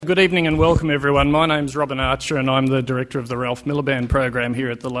good evening and welcome everyone. My name's Robin Archer and I'm the Director of the Ralph Miliband Programme here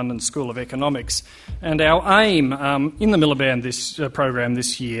at the London School of Economics. And our aim in the Miliband programme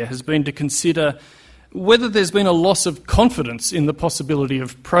this year has been to consider whether there's been a loss of confidence in the possibility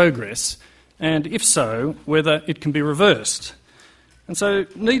of progress, and if so, whether it can be reversed. And so,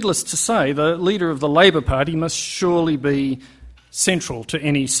 needless to say, the leader of the Labor Party must surely be central to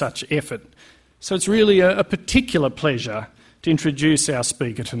any such effort. So it's really a particular pleasure to introduce our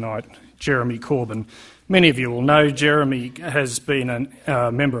speaker tonight, Jeremy Corbyn. Many of you will know Jeremy has been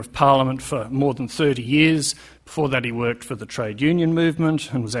a Member of Parliament for more than 30 years. Before that he worked for the trade union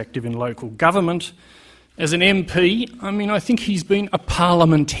movement and was active in local government. As an MP, I think he's been a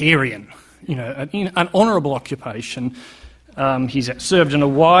parliamentarian, an honourable occupation. He's served in a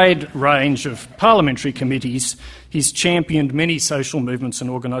wide range of parliamentary committees. He's championed many social movements and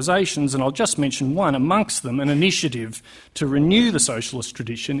organisations, and I'll just mention one amongst them, an initiative to renew the socialist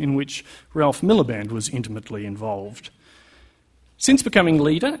tradition in which Ralph Miliband was intimately involved. Since becoming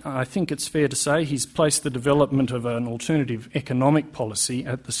leader, I think it's fair to say he's placed the development of an alternative economic policy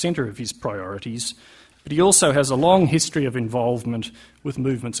at the centre of his priorities, but he also has a long history of involvement with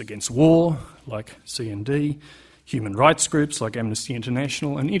movements against war, like C&D, human rights groups like Amnesty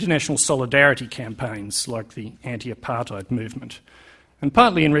International, and international solidarity campaigns like the anti-apartheid movement. And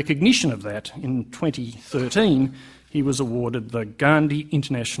partly in recognition of that, in 2013, he was awarded the Gandhi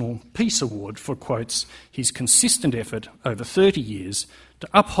International Peace Award for, quotes, his consistent effort over 30 years to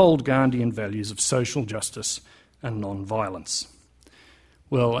uphold Gandhian values of social justice and non-violence.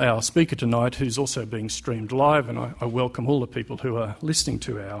 Well, our speaker tonight, who's also being streamed live, and I welcome all the people who are listening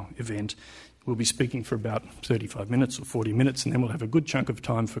to our event, we'll be speaking for about 35 minutes or 40 minutes, and then we'll have a good chunk of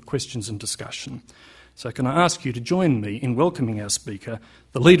time for questions and discussion. So can I ask you to join me in welcoming our speaker,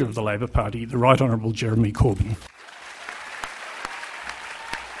 the Leader of the Labor Party, the Right Honourable Jeremy Corbyn.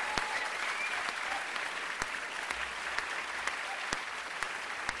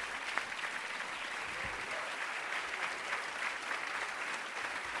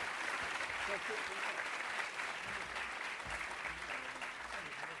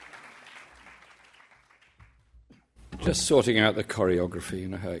 Just sorting out the choreography, you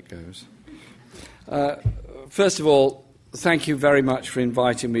know how it goes. First of all, thank you very much for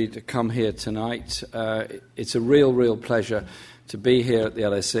inviting me to come here tonight. It's a real pleasure to be here at the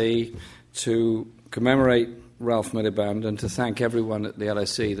LSE, to commemorate Ralph Miliband, and to thank everyone at the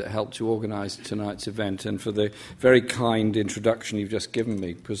LSE that helped to organise tonight's event, and for the very kind introduction you've just given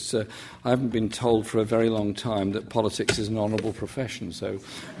me, because I haven't been told for a very long time that politics is an honourable profession, so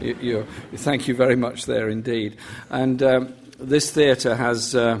thank you very much there indeed. And this theatre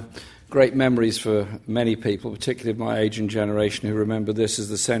has great memories for many people, particularly of my age and generation, who remember this as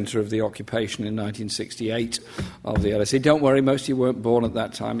the centre of the occupation in 1968 of the LSE. Don't worry, most of you weren't born at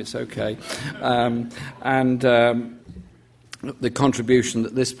that time, it's okay. The contribution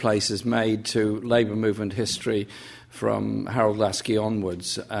that this place has made to labour movement history from Harold Lasky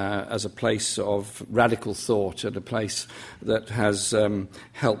onwards as a place of radical thought and a place that has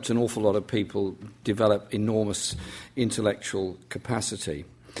helped an awful lot of people develop enormous intellectual capacity.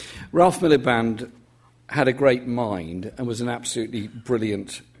 Ralph Miliband had a great mind and was an absolutely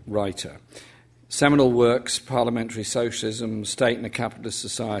brilliant writer. Seminal works, Parliamentary Socialism, State and a Capitalist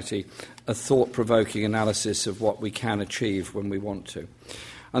Society, a thought-provoking analysis of what we can achieve when we want to.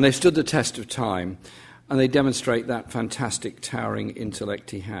 And they've stood the test of time, and they demonstrate that fantastic, towering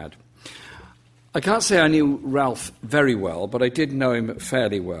intellect he had. I can't say I knew Ralph very well, but I did know him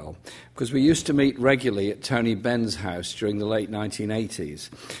fairly well, because we used to meet regularly at Tony Benn's house during the late 1980s.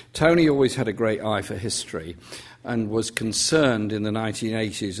 Tony always had a great eye for history and was concerned in the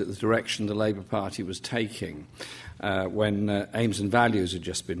 1980s at the direction the Labour Party was taking when Aims and Values had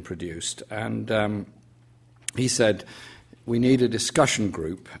just been produced. And he said, we need a discussion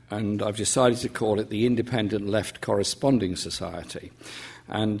group, and I've decided to call it the Independent Left Corresponding Society.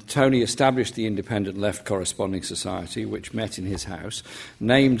 And Tony established the Independent Left Corresponding Society, which met in his house,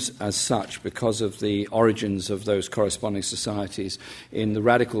 named as such because of the origins of those corresponding societies in the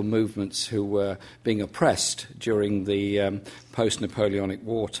radical movements who were being oppressed during the post-Napoleonic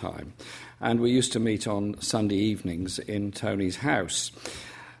wartime. And we used to meet on Sunday evenings in Tony's house.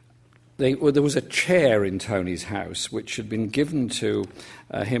 There was a chair in Tony's house which had been given to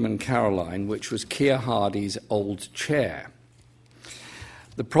him and Caroline, which was Keir Hardie's old chair.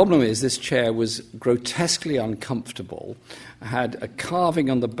 The problem is this chair was grotesquely uncomfortable, had a carving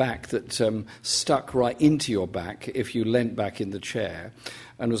on the back that stuck right into your back if you leant back in the chair,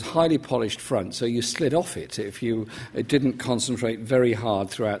 and was highly polished front, so you slid off it if you didn't concentrate very hard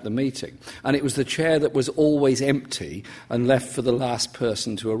throughout the meeting. And it was the chair that was always empty and left for the last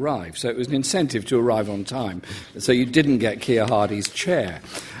person to arrive. So it was an incentive to arrive on time, so you didn't get Keir Hardie's chair.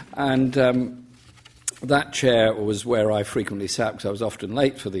 And that chair was where I frequently sat because I was often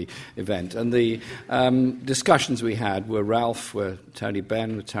late for the event. And the discussions we had were Tony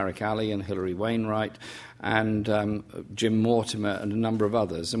Benn, with Tariq Ali and Hilary Wainwright, and Jim Mortimer and a number of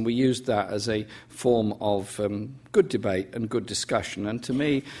others. And we used that as a form of good debate and good discussion. And to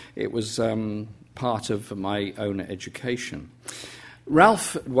me, it was part of my own education.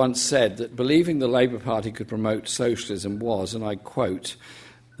 Ralph once said that believing the Labour Party could promote socialism was, and I quote,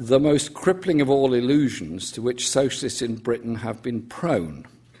 "the most crippling of all illusions to which socialists in Britain have been prone."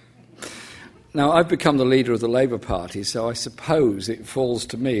 Now, I've become the leader of the Labour Party, so I suppose it falls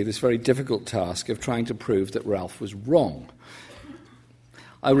to me this very difficult task of trying to prove that Ralph was wrong.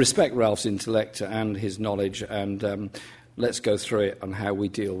 I respect Ralph's intellect and his knowledge, and let's go through it on how we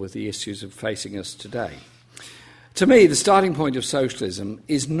deal with the issues of facing us today. To me, the starting point of socialism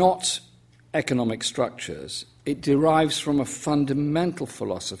is not economic structures. It derives from a fundamental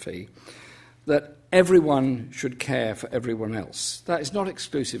philosophy that everyone should care for everyone else. That is not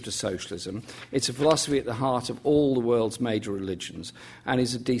exclusive to socialism. It's a philosophy at the heart of all the world's major religions and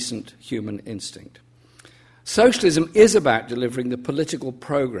is a decent human instinct. Socialism is about delivering the political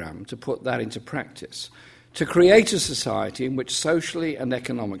programme to put that into practice, to create a society in which socially and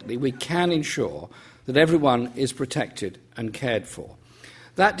economically we can ensure that everyone is protected and cared for.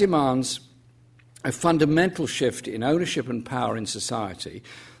 That demands a fundamental shift in ownership and power in society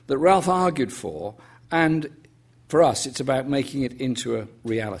that Ralph argued for, and for us it's about making it into a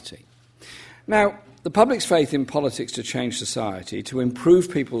reality. Now, the public's faith in politics to change society, to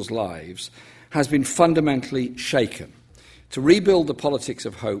improve people's lives, has been fundamentally shaken. To rebuild the politics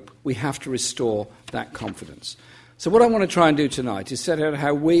of hope, we have to restore that confidence. So what I want to try and do tonight is set out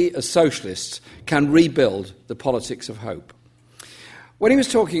how we as socialists can rebuild the politics of hope. When he was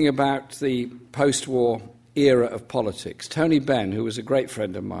talking about the post-war era of politics, Tony Benn, who was a great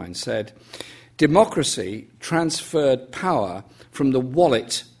friend of mine, said, "Democracy transferred power from the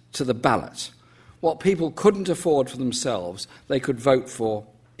wallet to the ballot. What people couldn't afford for themselves, they could vote for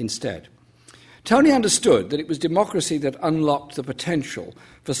instead." Tony understood that it was democracy that unlocked the potential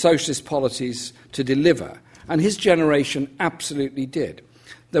for socialist policies to deliver, and his generation absolutely did.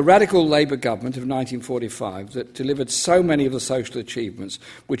 The radical Labour government of 1945 that delivered so many of the social achievements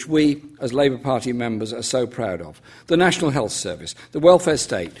which we, as Labour Party members, are so proud of. The National Health Service, the welfare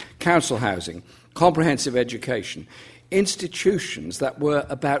state, council housing, comprehensive education, institutions that were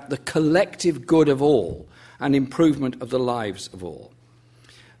about the collective good of all and improvement of the lives of all.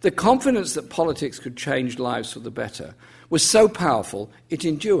 The confidence that politics could change lives for the better was so powerful it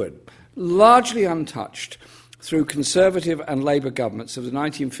endured, largely untouched, through Conservative and Labour governments of the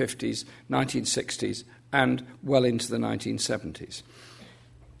 1950s, 1960s, and well into the 1970s.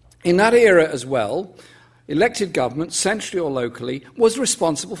 In that era as well, elected government, centrally or locally, was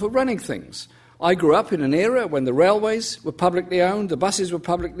responsible for running things. I grew up in an era when the railways were publicly owned, the buses were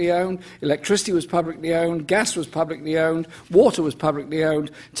publicly owned, electricity was publicly owned, gas was publicly owned, water was publicly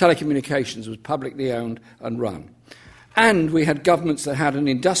owned, telecommunications was publicly owned and run. And we had governments that had an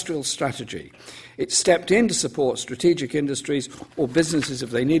industrial strategy. It stepped in to support strategic industries or businesses if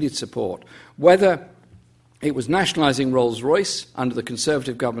they needed support, whether it was nationalising Rolls-Royce under the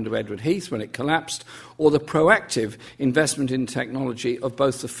Conservative government of Edward Heath when it collapsed, or the proactive investment in technology of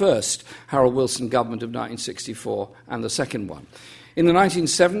both the first Harold Wilson government of 1964 and the second one. In the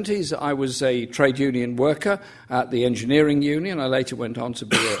 1970s, I was a trade union worker at the Engineering Union. I later went on to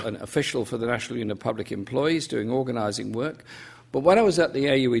be an official for the National Union of Public Employees doing organising work. But when I was at the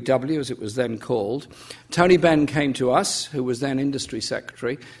AUEW, as it was then called, Tony Benn came to us, who was then Industry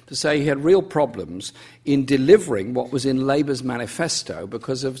Secretary, to say he had real problems in delivering what was in Labour's manifesto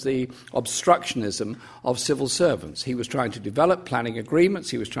because of the obstructionism of civil servants. He was trying to develop planning agreements,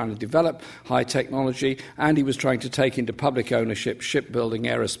 he was trying to develop high technology, and he was trying to take into public ownership shipbuilding,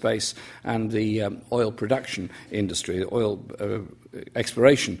 aerospace, and the oil production industry, the oil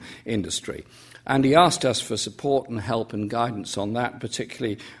exploration industry. And he asked us for support and help and guidance on that,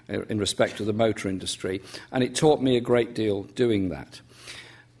 particularly in respect to the motor industry. And it taught me a great deal doing that.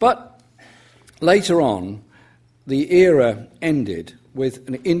 But later on, the era ended with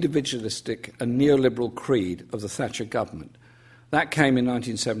an individualistic and neoliberal creed of the Thatcher government. That came in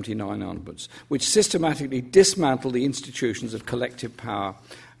 1979 onwards, which systematically dismantled the institutions of collective power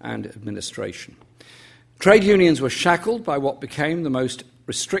and administration. Trade unions were shackled by what became the most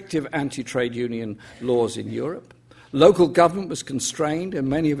restrictive anti-trade union laws in Europe. Local government was constrained and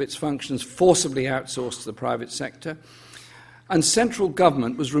many of its functions forcibly outsourced to the private sector. And central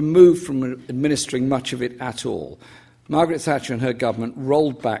government was removed from administering much of it at all. Margaret Thatcher and her government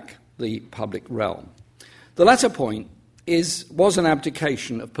rolled back the public realm. The latter point was an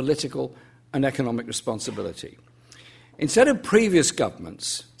abdication of political and economic responsibility. Instead of previous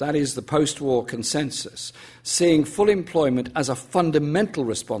governments, that is the post-war consensus, seeing full employment as a fundamental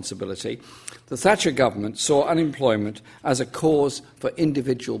responsibility, the Thatcher government saw unemployment as a cause for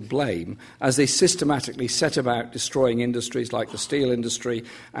individual blame as they systematically set about destroying industries like the steel industry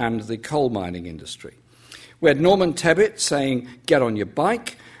and the coal mining industry. We had Norman Tebbit saying, "Get on your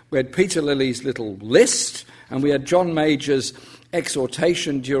bike." We had Peter Lilly's little list, and we had John Major's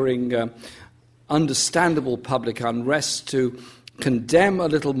exhortation during understandable public unrest to condemn a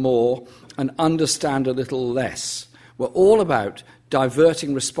little more and understand a little less. We're all about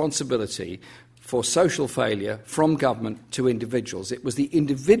diverting responsibility for social failure from government to individuals. It was the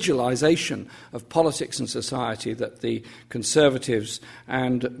individualisation of politics and society that the Conservatives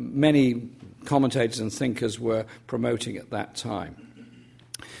and many commentators and thinkers were promoting at that time.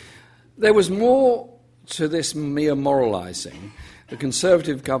 There was more to this mere moralising. The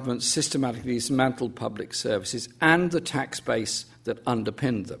Conservative government systematically dismantled public services and the tax base that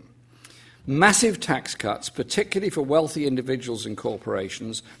underpinned them. Massive tax cuts, particularly for wealthy individuals and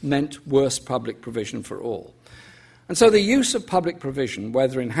corporations, meant worse public provision for all. And so the use of public provision,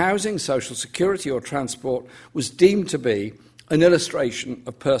 whether in housing, social security or transport, was deemed to be an illustration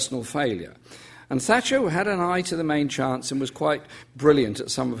of personal failure. And Thatcher had an eye to the main chance and was quite brilliant at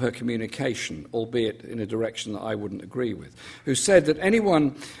some of her communication, albeit in a direction that I wouldn't agree with, who said that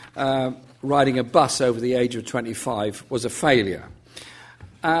anyone riding a bus over the age of 25 was a failure.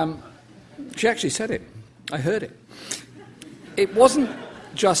 She actually said it. I heard it. It wasn't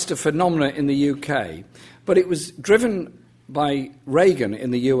just a phenomenon in the UK, but it was driven by Reagan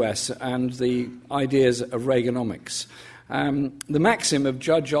in the US and the ideas of Reaganomics. The maxim of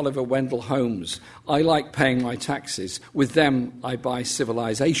Judge Oliver Wendell Holmes, "I like paying my taxes, with them I buy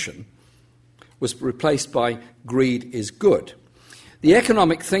civilization," was replaced by "greed is good." The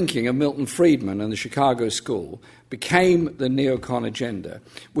economic thinking of Milton Friedman and the Chicago School became the neocon agenda,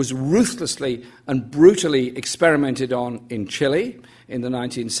 was ruthlessly and brutally experimented on in Chile in the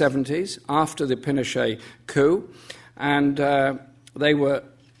 1970s after the Pinochet coup, and they were,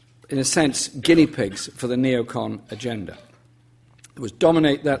 in a sense, guinea pigs for the neocon agenda.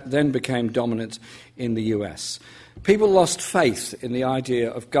 That then became dominant in the US. People lost faith in the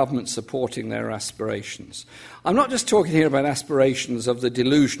idea of government supporting their aspirations. I'm not just talking here about aspirations of the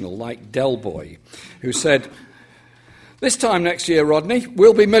delusional, like Del Boy, who said, "This time next year, Rodney,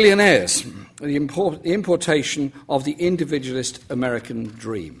 we'll be millionaires," the importation of the individualist American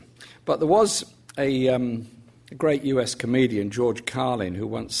dream. But there was a great US comedian, George Carlin, who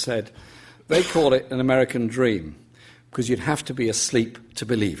once said, "They call it an American dream because you'd have to be asleep to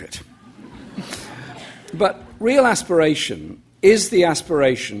believe it." But real aspiration is the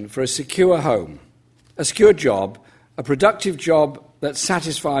aspiration for a secure home, a secure job, a productive job that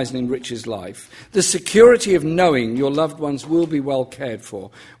satisfies and enriches life, the security of knowing your loved ones will be well cared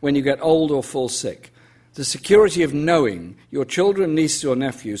for when you get old or fall sick, the security of knowing your children, nieces or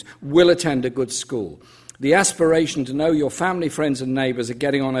nephews will attend a good school, the aspiration to know your family, friends and neighbours are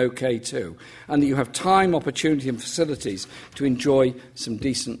getting on okay too, and that you have time, opportunity and facilities to enjoy some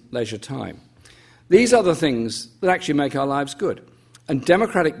decent leisure time. These are the things that actually make our lives good. And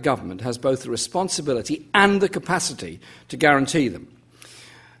democratic government has both the responsibility and the capacity to guarantee them.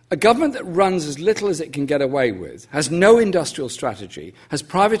 A government that runs as little as it can get away with, has no industrial strategy, has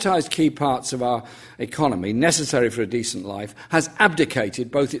privatised key parts of our economy necessary for a decent life, has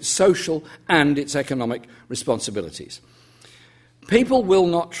abdicated both its social and its economic responsibilities. People will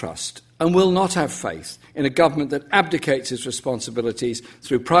not trust and will not have faith in a government that abdicates its responsibilities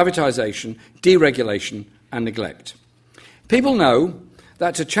through privatisation, deregulation and neglect. People know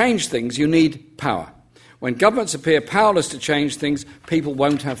that to change things you need power. When governments appear powerless to change things, people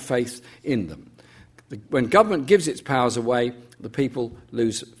won't have faith in them. When government gives its powers away, the people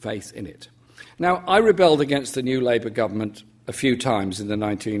lose faith in it. Now, I rebelled against the new Labour government a few times in the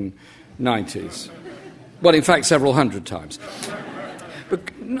 1990s. Well, in fact, several hundred times.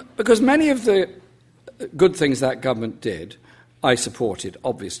 Because many of the good things that government did, I supported,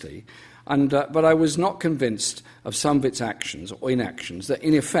 obviously. But I was not convinced of some of its actions or inactions that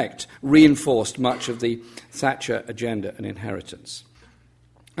in effect reinforced much of the Thatcher agenda and inheritance.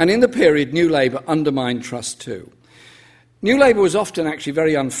 And in the period, New Labour undermined trust too. New Labour was often actually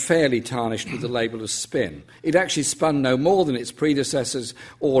very unfairly tarnished with the label of spin. It actually spun no more than its predecessors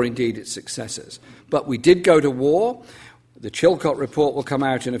or indeed its successors. But we did go to war. The Chilcot report will come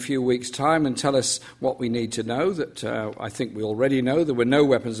out in a few weeks' time and tell us what we need to know, that I think we already know. There were no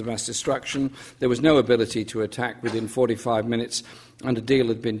weapons of mass destruction. There was no ability to attack within 45 minutes, and a deal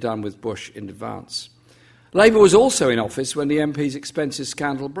had been done with Bush in advance. Labour was also in office when the MP's expenses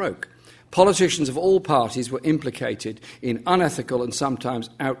scandal broke. Politicians of all parties were implicated in unethical and sometimes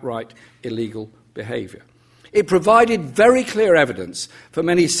outright illegal behaviour. It provided very clear evidence for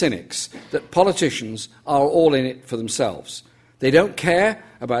many cynics that politicians are all in it for themselves. They don't care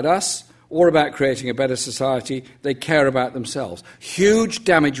about us or about creating a better society. They care about themselves. Huge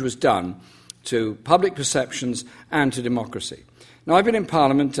damage was done to public perceptions and to democracy. Now, I've been in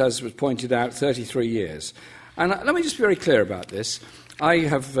Parliament, as was pointed out, 33 years. And let me just be very clear about this. I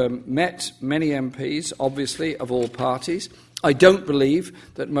have met many MPs, obviously, of all parties. I don't believe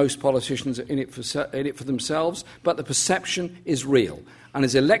that most politicians are in it for themselves, but the perception is real. And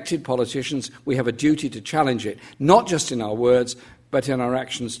as elected politicians, we have a duty to challenge it, not just in our words, but in our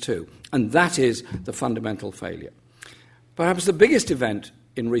actions too. And that is the fundamental failure. Perhaps the biggest event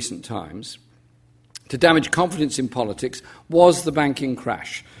in recent times to damage confidence in politics was the banking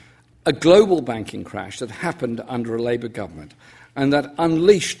crash, a global banking crash that happened under a Labour government and that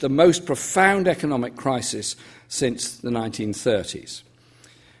unleashed the most profound economic crisis since the 1930s.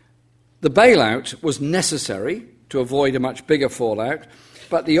 The bailout was necessary to avoid a much bigger fallout,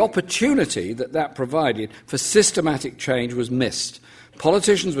 but the opportunity that provided for systematic change was missed.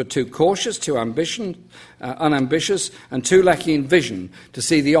 Politicians were too cautious, too unambitious, and too lacking in vision to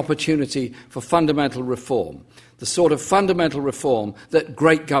see the opportunity for fundamental reform, the sort of fundamental reform that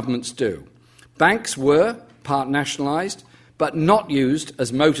great governments do. Banks were part nationalised, but not used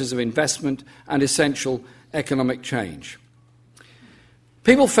as motors of investment and essential economic change.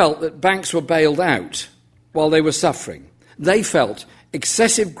 People felt that banks were bailed out while they were suffering. They felt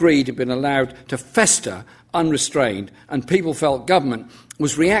excessive greed had been allowed to fester unrestrained, and people felt government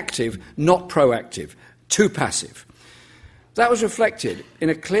was reactive, not proactive, too passive. That was reflected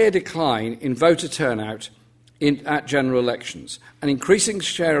in a clear decline in voter turnout at general elections. An increasing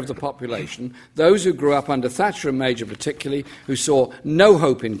share of the population, those who grew up under Thatcher and Major particularly, who saw no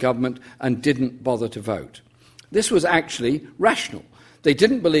hope in government and didn't bother to vote. This was actually rational. They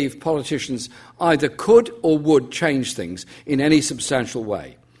didn't believe politicians either could or would change things in any substantial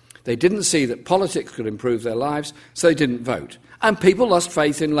way. They didn't see that politics could improve their lives, so they didn't vote. And people lost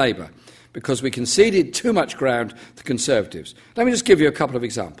faith in Labour because we conceded too much ground to Conservatives. Let me just give you a couple of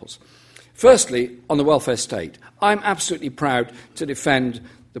examples. Firstly, on the welfare state, I'm absolutely proud to defend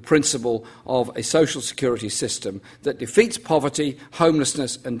the principle of a social security system that defeats poverty,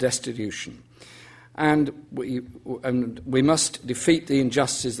 homelessness and destitution. And we must defeat the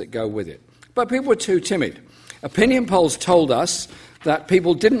injustices that go with it. But people were too timid. Opinion polls told us that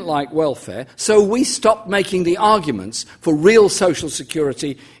people didn't like welfare, so we stopped making the arguments for real social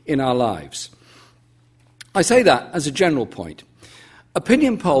security in our lives. I say that as a general point.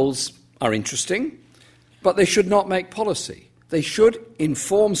 Opinion polls are interesting, but they should not make policy. They should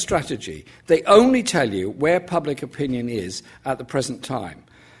inform strategy. They only tell you where public opinion is at the present time.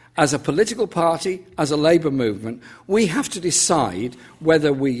 As a political party, as a Labour movement, we have to decide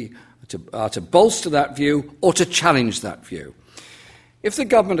whether we are to bolster that view or to challenge that view. If the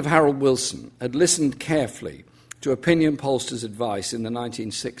government of Harold Wilson had listened carefully to opinion pollsters' advice in the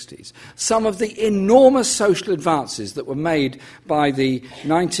 1960s, some of the enormous social advances that were made by the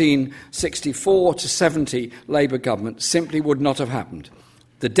 1964 to 70 Labour government simply would not have happened.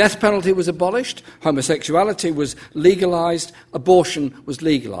 The death penalty was abolished, homosexuality was legalised, abortion was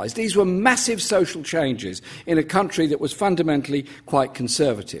legalised. These were massive social changes in a country that was fundamentally quite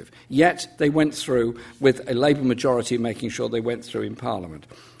conservative. Yet they went through with a Labour majority making sure they went through in Parliament.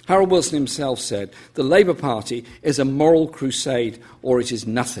 Harold Wilson himself said, the Labour Party is a moral crusade or it is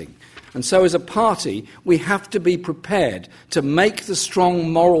nothing. And so as a party, we have to be prepared to make the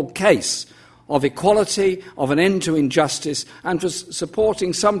strong moral case of equality, of an end to injustice, and for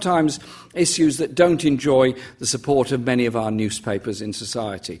supporting sometimes issues that don't enjoy the support of many of our newspapers in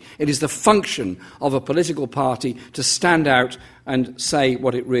society. It is the function of a political party to stand out and say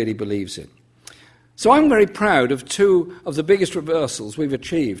what it really believes in. So I'm very proud of two of the biggest reversals we've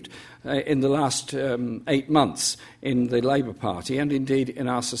achieved in the last 8 months in the Labour Party and indeed in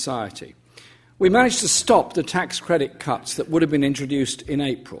our society. We managed to stop the tax credit cuts that would have been introduced in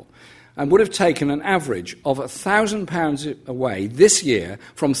April. and would have taken an average of £1,000 away this year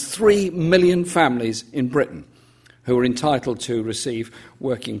from 3 million families in Britain who are entitled to receive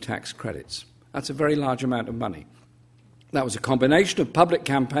working tax credits. That's a very large amount of money. That was a combination of public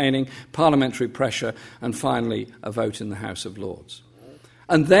campaigning, parliamentary pressure, and finally a vote in the House of Lords.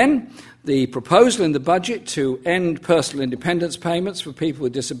 And then the proposal in the budget to end personal independence payments for people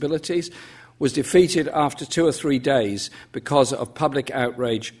with disabilities was defeated after 2 or 3 days because of public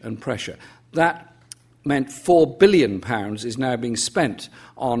outrage and pressure. That meant £4 billion is now being spent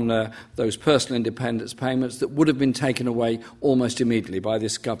on those personal independence payments that would have been taken away almost immediately by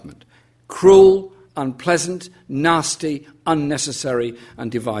this government. Cruel, unpleasant, nasty, unnecessary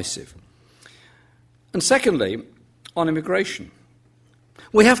and divisive. And secondly, on immigration.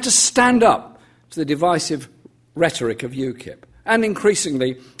 We have to stand up to the divisive rhetoric of UKIP and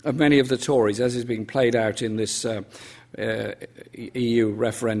increasingly of many of the Tories, as is being played out in this EU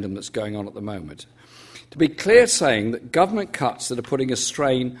referendum that's going on at the moment. To be clear, saying that government cuts that are putting a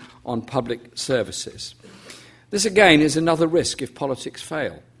strain on public services. This again is another risk if politics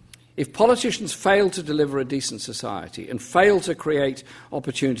fail. If politicians fail to deliver a decent society and fail to create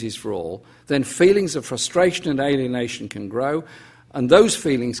opportunities for all, then feelings of frustration and alienation can grow, and those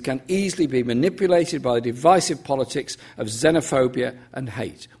feelings can easily be manipulated by the divisive politics of xenophobia and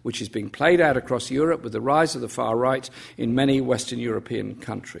hate, which is being played out across Europe with the rise of the far right in many Western European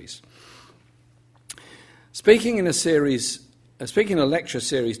countries. Speaking in a lecture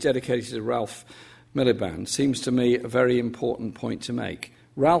series dedicated to Ralph Miliband seems to me a very important point to make.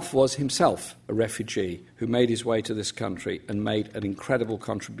 Ralph was himself a refugee who made his way to this country and made an incredible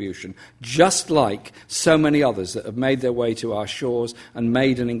contribution, just like so many others that have made their way to our shores and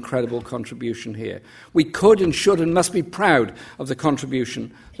made an incredible contribution here. We could and should and must be proud of the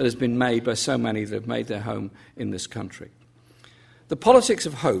contribution that has been made by so many that have made their home in this country. The politics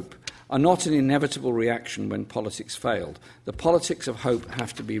of hope are not an inevitable reaction when politics failed. The politics of hope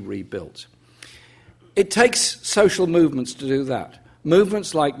have to be rebuilt. It takes social movements to do that.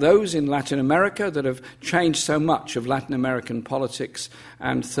 Movements like those in Latin America that have changed so much of Latin American politics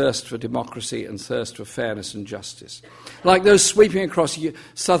and thirst for democracy and thirst for fairness and justice. Like those sweeping across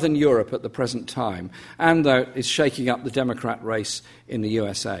southern Europe at the present time and that is shaking up the Democrat race in the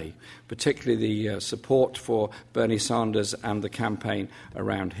USA, particularly the support for Bernie Sanders and the campaign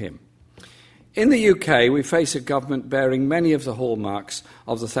around him. In the UK, we face a government bearing many of the hallmarks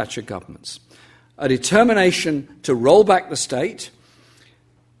of the Thatcher governments. A determination to roll back the state,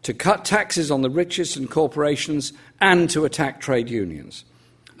 to cut taxes on the richest and corporations, and to attack trade unions.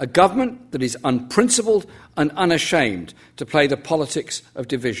 A government that is unprincipled and unashamed to play the politics of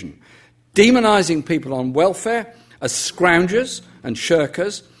division, demonising people on welfare as scroungers and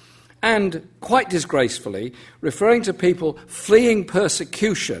shirkers, and, quite disgracefully, referring to people fleeing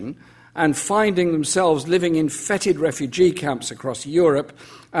persecution and finding themselves living in fetid refugee camps across Europe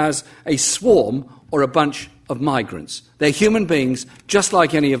as a swarm or a bunch of migrants. They're human beings, just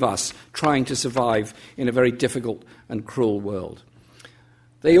like any of us, trying to survive in a very difficult and cruel world.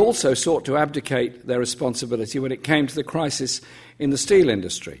 They also sought to abdicate their responsibility when it came to the crisis in the steel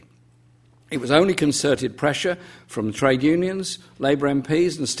industry. It was only concerted pressure from trade unions, Labour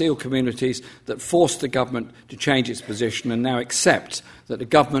MPs and steel communities that forced the government to change its position and now accept that the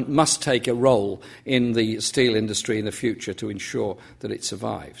government must take a role in the steel industry in the future to ensure that it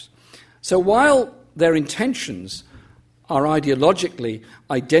survives. So while their intentions are ideologically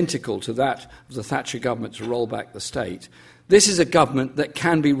identical to that of the Thatcher government to roll back the state, this is a government that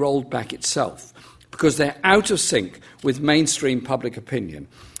can be rolled back itself because they're out of sync with mainstream public opinion.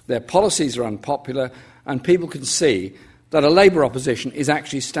 Their policies are unpopular and people can see that a Labour opposition is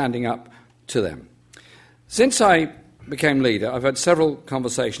actually standing up to them. Since I became leader, I've had several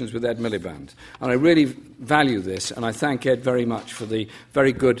conversations with Ed Miliband, and I really value this, and I thank Ed very much for the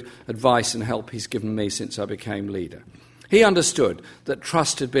very good advice and help he's given me since I became leader. He understood that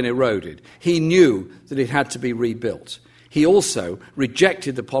trust had been eroded. He knew that it had to be rebuilt. He also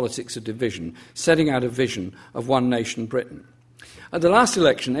rejected the politics of division, setting out a vision of one nation Britain. At the last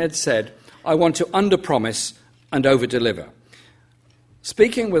election, Ed said, "I want to under-promise and over-deliver,"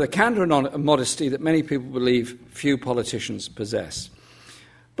 speaking with a candour and modesty that many people believe few politicians possess.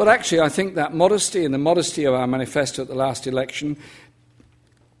 But actually, I think that modesty and the modesty of our manifesto at the last election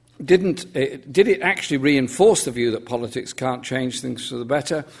did it actually reinforce the view that politics can't change things for the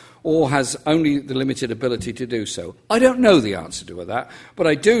better, or has only the limited ability to do so? I don't know the answer to that, but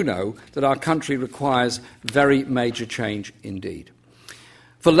I do know that our country requires very major change indeed.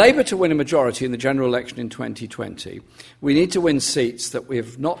 For Labour to win a majority in the general election in 2020, we need to win seats that we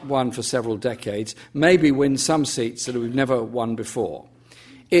have not won for several decades, maybe win some seats that we've never won before.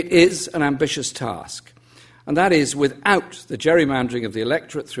 It is an ambitious task, and that is without the gerrymandering of the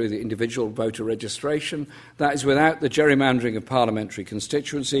electorate through the individual voter registration. That is without the gerrymandering of parliamentary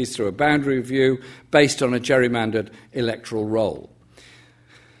constituencies through a boundary review based on a gerrymandered electoral roll.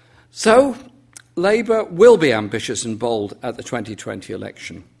 So, Labour will be ambitious and bold at the 2020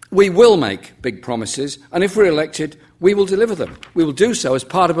 election. We will make big promises, and if we're elected, we will deliver them. We will do so as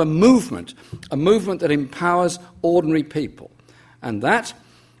part of a movement that empowers ordinary people, and that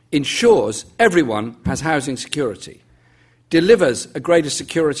ensures everyone has housing security, delivers a greater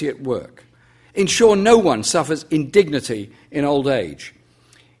security at work, ensure no one suffers indignity in old age,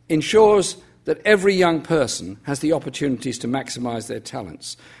 ensures that every young person has the opportunities to maximise their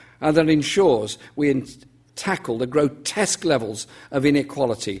talents, and that ensures we tackle the grotesque levels of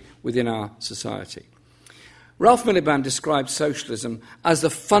inequality within our society. Ralph Miliband described socialism as the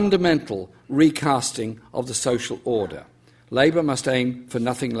fundamental recasting of the social order. Labour must aim for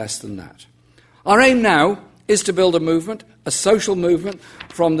nothing less than that. Our aim now is to build a movement, a social movement,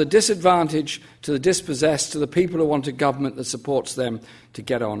 from the disadvantaged to the dispossessed to the people who want a government that supports them to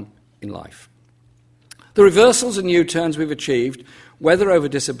get on in life. The reversals and U-turns we've achieved, whether over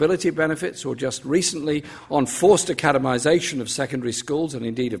disability benefits or just recently on forced academisation of secondary schools and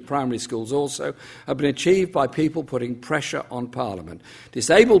indeed of primary schools also, have been achieved by people putting pressure on Parliament,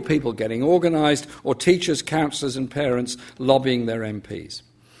 disabled people getting organised, or teachers, councillors and parents lobbying their MPs.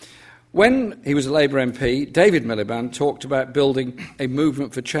 When he was a Labour MP, David Miliband talked about building a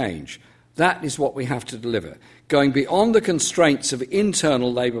movement for change. That is what we have to deliver, going beyond the constraints of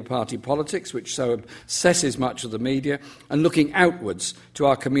internal Labour Party politics, which so obsesses much of the media, and looking outwards to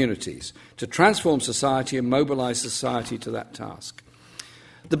our communities, to transform society and mobilise society to that task.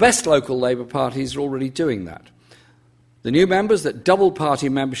 The best local Labour parties are already doing that. The new members that doubled party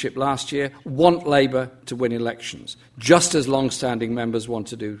membership last year want Labour to win elections, just as long-standing members want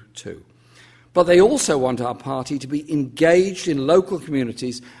to do too. But they also want our party to be engaged in local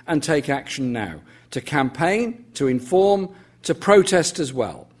communities and take action now, to campaign, to inform, to protest as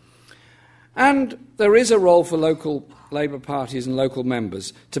well. And there is a role for local Labour parties and local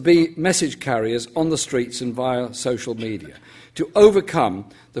members to be message carriers on the streets and via social media, to overcome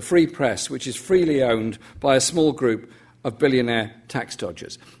the free press, which is freely owned by a small group of billionaire tax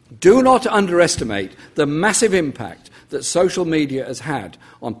dodgers. Do not underestimate the massive impact that social media has had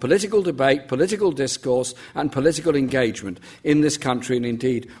on political debate, political discourse and political engagement in this country and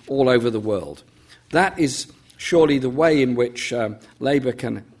indeed all over the world. That is surely the way in which Labour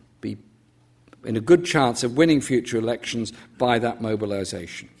can be in a good chance of winning future elections by that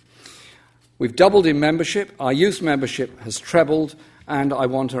mobilisation. We've doubled in membership, our youth membership has trebled, and I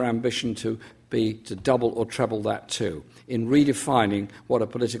want our ambition to be to double or treble that too, in redefining what a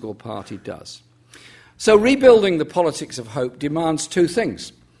political party does. So rebuilding the politics of hope demands two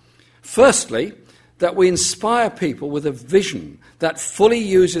things. Firstly, that we inspire people with a vision that fully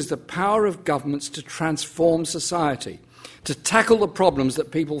uses the power of governments to transform society, to tackle the problems that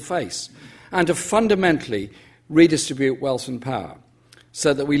people face, and to fundamentally redistribute wealth and power,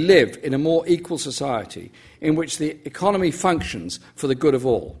 so that we live in a more equal society in which the economy functions for the good of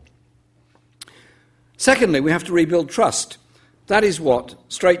all. Secondly, we have to rebuild trust. That is what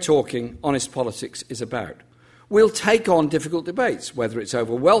straight-talking, honest politics is about. We'll take on difficult debates, whether it's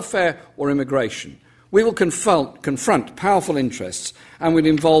over welfare or immigration. We will confront powerful interests and we'll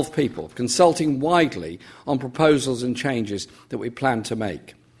involve people, consulting widely on proposals and changes that we plan to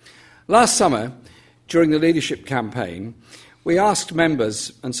make. Last summer, during the leadership campaign, we asked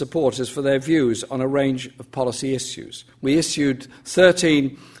members and supporters for their views on a range of policy issues. We issued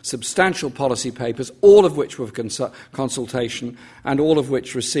 13 substantial policy papers, all of which were for consultation and all of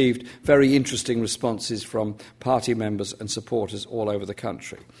which received very interesting responses from party members and supporters all over the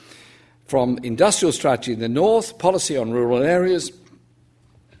country. From industrial strategy in the north, policy on rural areas,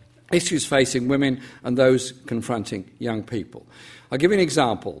 issues facing women and those confronting young people. I'll give you an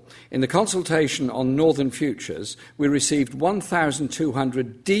example. In the consultation on Northern Futures, we received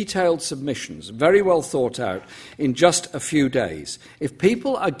 1,200 detailed submissions, very well thought out, in just a few days. If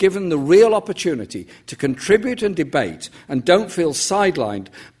people are given the real opportunity to contribute and debate and don't feel sidelined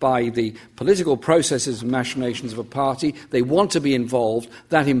by the political processes and machinations of a party, they want to be involved,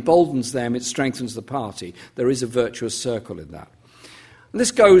 that emboldens them, it strengthens the party. There is a virtuous circle in that. And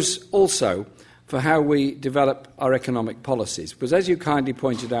this goes also for how we develop our economic policies. Because as you kindly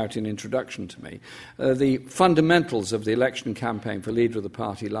pointed out in introduction to me, the fundamentals of the election campaign for leader of the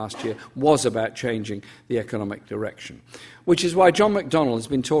party last year was about changing the economic direction, which is why John McDonnell has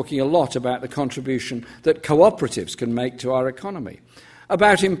been talking a lot about the contribution that cooperatives can make to our economy,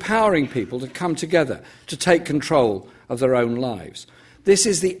 about empowering people to come together, to take control of their own lives. This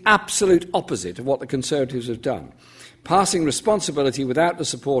is the absolute opposite of what the Conservatives have done, passing responsibility without the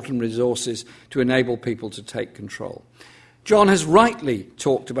support and resources to enable people to take control. John has rightly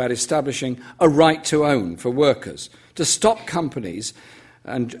talked about establishing a right to own for workers, to stop companies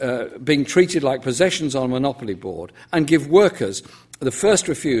and being treated like possessions on a monopoly board, and give workers the first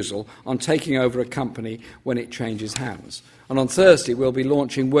refusal on taking over a company when it changes hands. And on Thursday, we'll be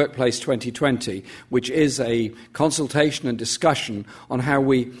launching Workplace 2020, which is a consultation and discussion on how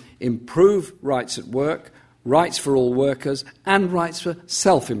we improve rights at work, rights for all workers, and rights for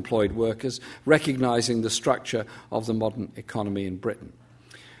self-employed workers, recognising the structure of the modern economy in Britain.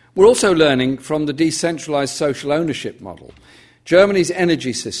 We're also learning from the decentralised social ownership model. Germany's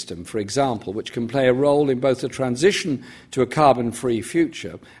energy system, for example, which can play a role in both the transition to a carbon-free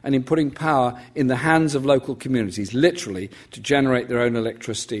future and in putting power in the hands of local communities, literally, to generate their own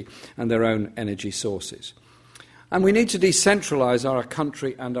electricity and their own energy sources. And we need to decentralise our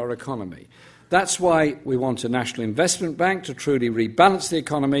country and our economy. That's why we want a national investment bank to truly rebalance the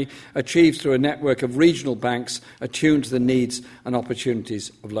economy, achieved through a network of regional banks attuned to the needs and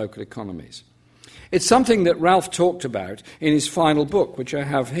opportunities of local economies. It's something that Ralph talked about in his final book, which I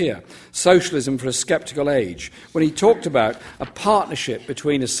have here, Socialism for a Sceptical Age, when he talked about a partnership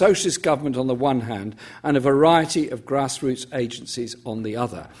between a socialist government on the one hand and a variety of grassroots agencies on the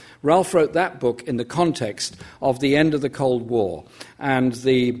other. Ralph wrote that book in the context of the end of the Cold War and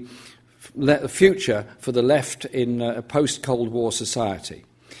the future for the left in a post-Cold War society.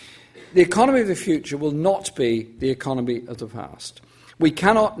 The economy of the future will not be the economy of the past. We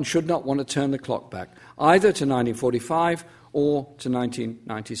cannot and should not want to turn the clock back, either to 1945 or to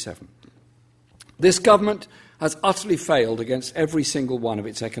 1997. This government has utterly failed against every single one of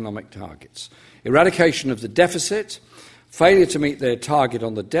its economic targets. Eradication of the deficit, failure to meet their target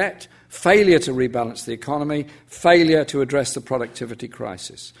on the debt, failure to rebalance the economy, failure to address the productivity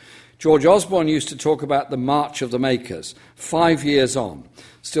crisis. George Osborne used to talk about the march of the makers, 5 years on,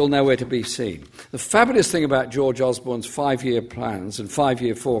 still nowhere to be seen. The fabulous thing about George Osborne's 5-year plans and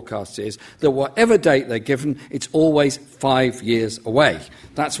 5-year forecasts is that whatever date they're given, it's always 5 years away.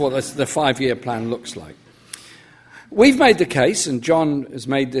 That's what the 5-year plan looks like. We've made the case, and John has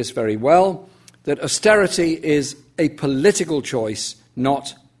made this very well, that austerity is a political choice,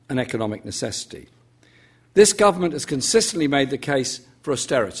 not an economic necessity. This government has consistently made the case for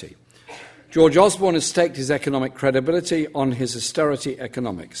austerity. George Osborne has staked his economic credibility on his austerity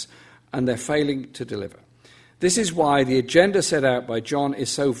economics, and they're failing to deliver. This is why the agenda set out by John is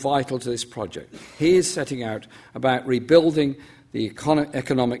so vital to this project. He is setting out about rebuilding the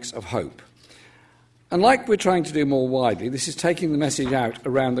economics of hope. And like we're trying to do more widely, this is taking the message out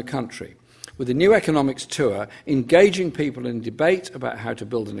around the country, with a new economics tour, engaging people in debate about how to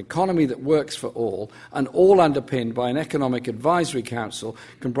build an economy that works for all, and all underpinned by an economic advisory council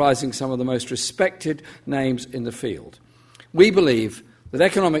comprising some of the most respected names in the field. We believe that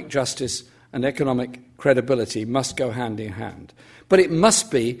economic justice and economic credibility must go hand in hand, but it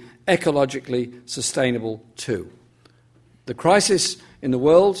must be ecologically sustainable too. The crisis in the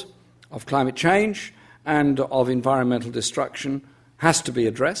world of climate change and of environmental destruction has to be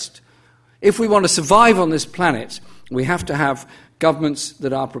addressed. If we want to survive on this planet, we have to have governments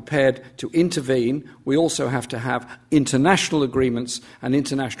that are prepared to intervene. We also have to have international agreements and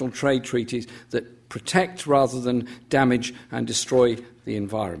international trade treaties that protect rather than damage and destroy the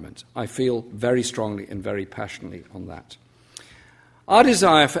environment. I feel very strongly and very passionately on that. Our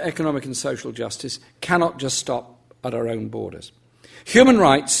desire for economic and social justice cannot just stop at our own borders. Human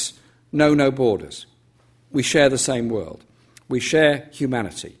rights know no borders. We share the same world. We share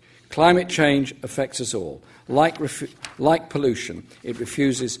humanity. Climate change affects us all. Like pollution, it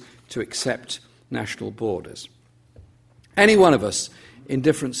refuses to accept national borders. Any one of us, in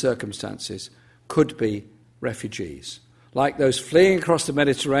different circumstances, could be refugees, like those fleeing across the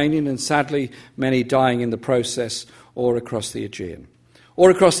Mediterranean and sadly many dying in the process, or across the Aegean, or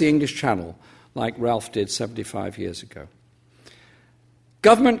across the English Channel, like Ralph did 75 years ago.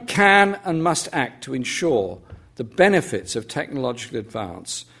 Government can and must act to ensure the benefits of technological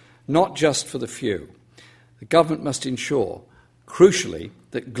advance, not just for the few. The government must ensure, crucially,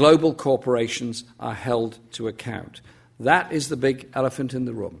 that global corporations are held to account. That is the big elephant in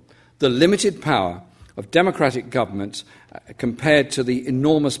the room. The limited power of democratic governments compared to the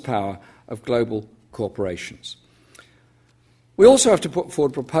enormous power of global corporations. We also have to put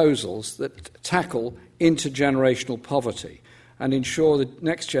forward proposals that tackle intergenerational poverty and ensure the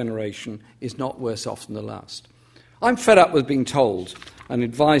next generation is not worse off than the last. I'm fed up with being told and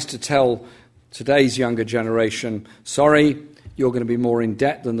advised to tell today's younger generation, sorry, you're going to be more in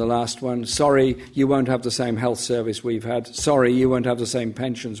debt than the last one. Sorry, you won't have the same health service we've had. Sorry, you won't have the same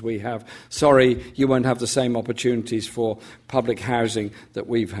pensions we have. Sorry, you won't have the same opportunities for public housing that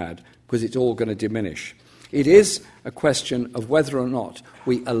we've had, because it's all going to diminish. It is a question of whether or not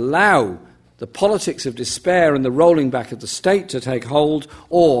we allow the politics of despair and the rolling back of the state to take hold,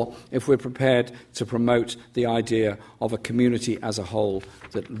 or if we're prepared to promote the idea of a community as a whole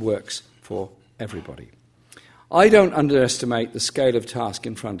that works for everybody. I don't underestimate the scale of task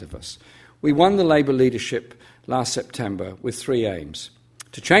in front of us. We won the Labour leadership last September with 3 aims: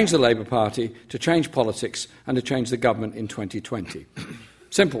 to change the Labour Party, to change politics, and to change the government in 2020.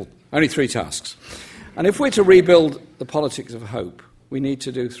 Simple, only 3 tasks. And if we're to rebuild the politics of hope, we need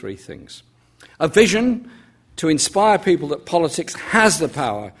to do 3 things. A vision to inspire people that politics has the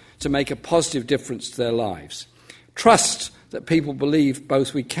power to make a positive difference to their lives. Trust that people believe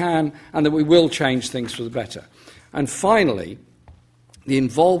both we can and that we will change things for the better. And finally, the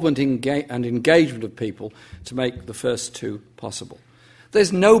involvement and engagement of people to make the first 2 possible.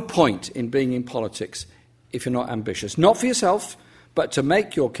 There's no point in being in politics if you're not ambitious. Not for yourself, but to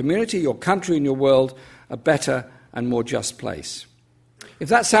make your community, your country and your world a better and more just place. If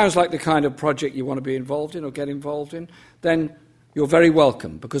that sounds like the kind of project you want to be involved in or get involved in, then you're very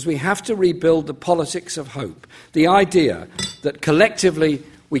welcome, because we have to rebuild the politics of hope, the idea that collectively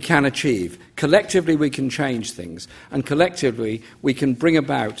we can achieve, collectively we can change things, and collectively we can bring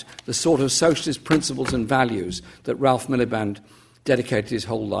about the sort of socialist principles and values that Ralph Miliband dedicated his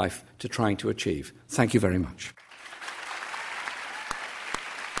whole life to trying to achieve. Thank you very much.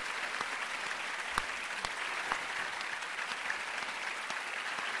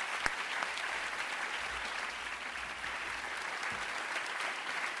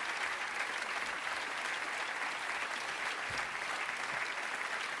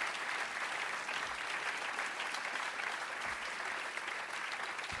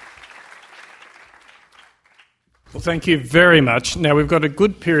 Well, thank you very much. Now, we've got a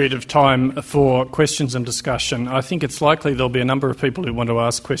good period of time for questions and discussion. I think it's likely there'll be a number of people who want to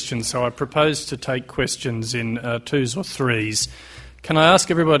ask questions, so I propose to take questions in 2s or 3s. Can I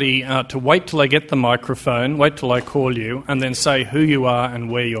ask everybody to wait till I get the microphone, wait till I call you, and then say who you are and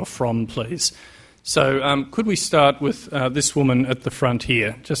where you're from, please? So could we start with this woman at the front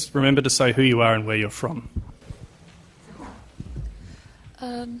here? Just remember to say who you are and where you're from.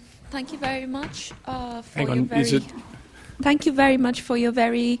 Thank you very much Thank you very much for your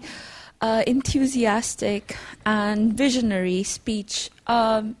very enthusiastic and visionary speech,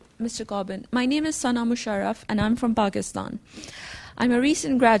 Mr. Corbyn. My name is Sana Musharraf, and I'm from Pakistan. I'm a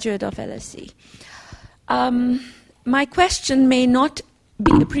recent graduate of LSE. My question may not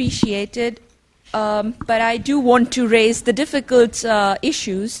be appreciated, but I do want to raise the difficult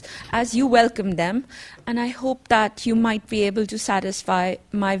issues as you welcome them, and I hope that you might be able to satisfy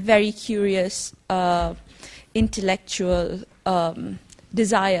my very curious intellectual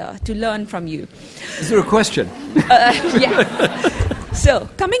desire to learn from you. Is there a question? Yeah. So,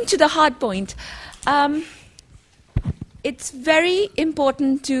 coming to the hard point, it's very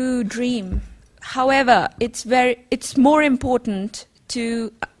important to dream. However, it's more important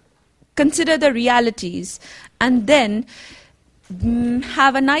to consider the realities and then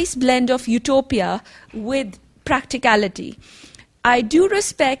have a nice blend of utopia with practicality. I do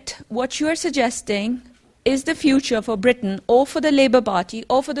respect what you are suggesting is the future for Britain or for the Labour Party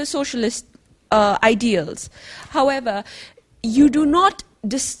or for the socialist ideals. However, you do not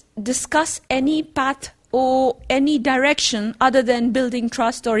discuss any path or any direction other than building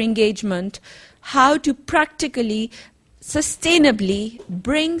trust or engagement, how to practically, sustainably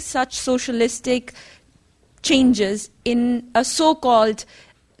bring such socialistic changes in a so-called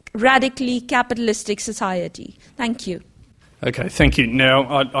radically capitalistic society. Thank you. Okay, thank you.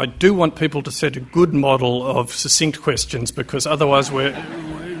 Now, I do want people to set a good model of succinct questions, because otherwise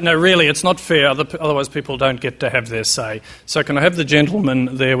no, really, it's not fair. Otherwise people don't get to have their say. So can I have the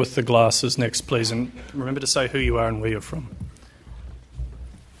gentleman there with the glasses next, please? And remember to say who you are and where you're from.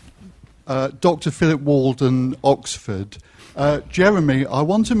 Dr. Philip Walden, Oxford. Jeremy, I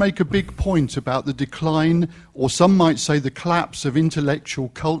want to make a big point about the decline, or some might say the collapse of intellectual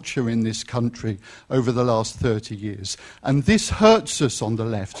culture in this country over the last 30 years. And this hurts us on the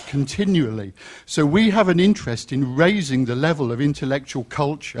left continually. So we have an interest in raising the level of intellectual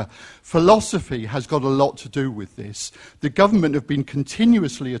culture. Philosophy has got a lot to do with this. The government have been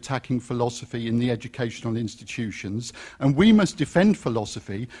continuously attacking philosophy in the educational institutions, and we must defend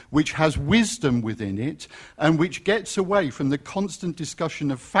philosophy, which has wisdom within it, and which gets away from the constant discussion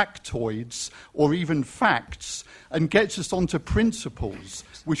of factoids or even facts, and gets us onto principles,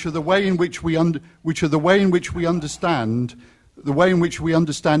 which are the way in which we understand the way in which we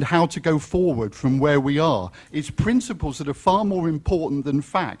understand how to go forward from where we are. It's principles that are far more important than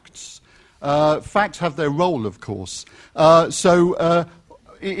facts. Facts have their role, of course.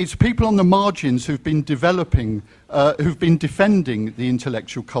 It's people on the margins who've been developing, who've been defending the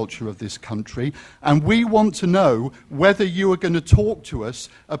intellectual culture of this country, and we want to know whether you are going to talk to us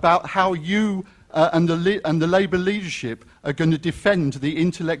about how you and the Labour leadership are going to defend the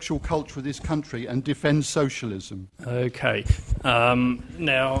intellectual culture of this country and defend socialism. Okay.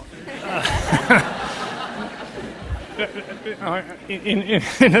 Now,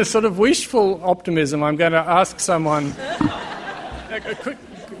 in a sort of wishful optimism, I'm going to ask someone...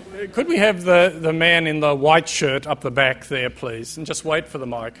 Could we have the man in the white shirt up the back there, please, and just wait for the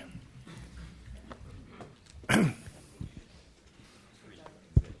mic?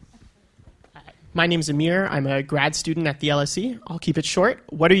 My name's Amir. I'm a grad student at the LSE. I'll keep it short.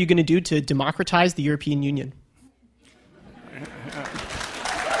 What are you going to do to democratize the European Union?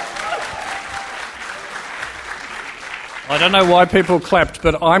 I don't know why people clapped,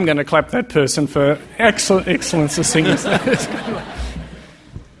 but I'm going to clap that person for excellent succinctness.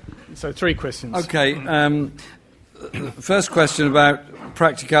 So 3 questions. Okay. First question about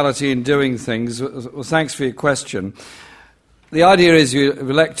practicality in doing things. Well, thanks for your question. The idea is you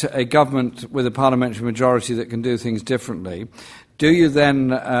elect a government with a parliamentary majority that can do things differently. Do you then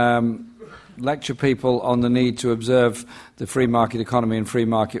lecture people on the need to observe the free market economy and free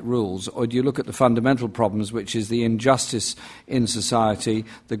market rules, or do you look at the fundamental problems, which is the injustice in society,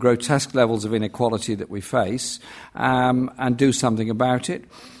 the grotesque levels of inequality that we face, and do something about it?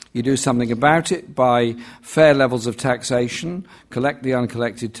 You do something about it by fair levels of taxation, collect the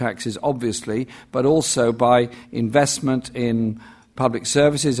uncollected taxes, obviously, but also by investment in public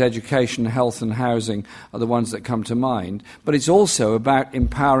services, education, health and housing are the ones that come to mind. But it's also about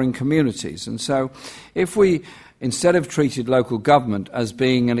empowering communities. And so if we, instead of treated local government as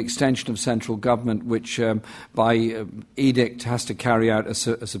being an extension of central government which by edict has to carry out a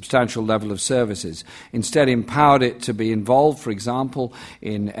substantial level of services, instead empowered it to be involved, for example,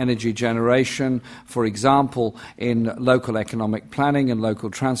 in energy generation, for example, in local economic planning and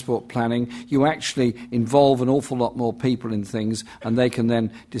local transport planning, you actually involve an awful lot more people in things, and they can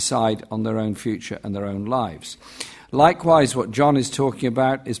then decide on their own future and their own lives. Likewise, what John is talking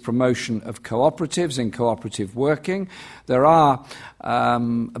about is promotion of cooperatives and cooperative working. There are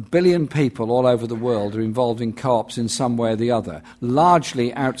 1 billion people all over the world who are involved in co-ops in some way or the other,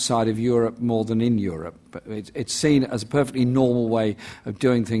 largely outside of Europe more than in Europe. But it's seen as a perfectly normal way of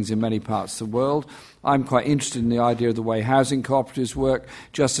doing things in many parts of the world. I'm quite interested in the idea of the way housing cooperatives work,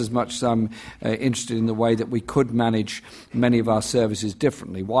 just as much as I'm interested in the way that we could manage many of our services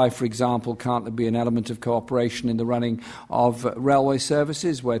differently. Why, for example, can't there be an element of cooperation in the running of railway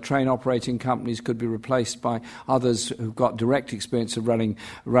services, where train operating companies could be replaced by others who've got direct experience of running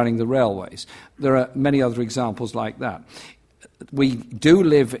the railways? There are many other examples like that. We do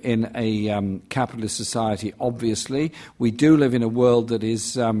live in a capitalist society, obviously. We do live in a world that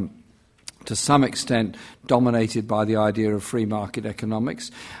is to some extent dominated by the idea of free market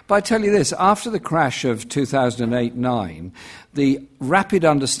economics. But I tell you this, after the crash of 2008-9, the rapid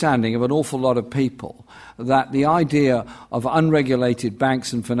understanding of an awful lot of people that the idea of unregulated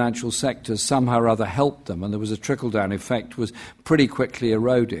banks and financial sectors somehow or other helped them, and there was a trickle-down effect, was pretty quickly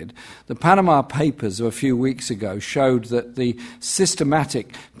eroded. The Panama Papers of a few weeks ago showed that the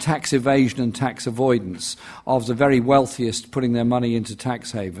systematic tax evasion and tax avoidance of the very wealthiest putting their money into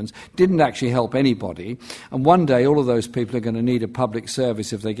tax havens didn't actually help anybody. And one day all of those people are going to need a public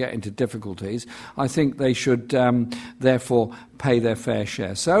service if they get into difficulties. I think they should therefore pay their fair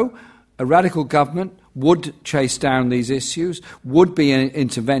share. So a radical government would chase down these issues, would be an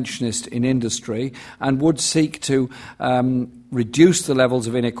interventionist in industry, and would seek to reduce the levels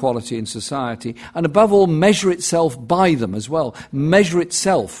of inequality in society, and above all measure itself by them as well. Measure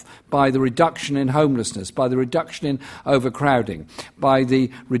itself by the reduction in homelessness, by the reduction in overcrowding, by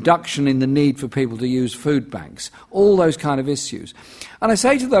the reduction in the need for people to use food banks, all those kind of issues. And I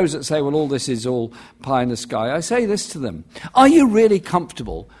say to those that say, well, all this is all pie in the sky, I say this to them: are you really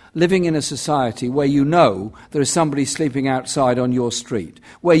comfortable living in a society where you know there is somebody sleeping outside on your street,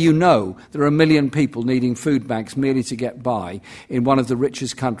 where you know there are 1 million people needing food banks merely to get by in one of the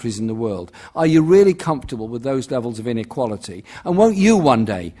richest countries in the world? Are you really comfortable with those levels of inequality? And won't you one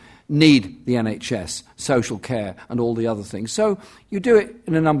day need the NHS, social care and all the other things? So you do it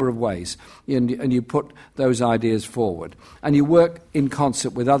in a number of ways, and you put those ideas forward. And you work in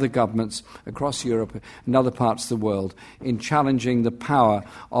concert with other governments across Europe and other parts of the world in challenging the power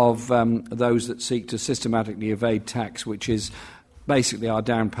of those that seek to systematically evade tax, which is basically our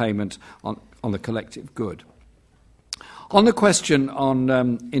down payment on the collective good. On the question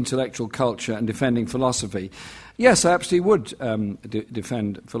on intellectual culture and defending philosophy, yes, I absolutely would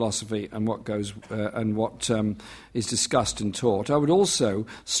defend philosophy and what goes and what is discussed and taught. I would also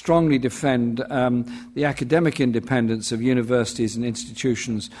strongly defend the academic independence of universities and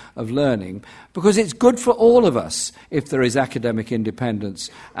institutions of learning, because it's good for all of us if there is academic independence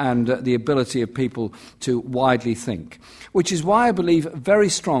and the ability of people to widely think, which is why I believe very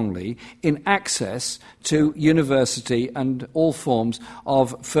strongly in access to university and all forms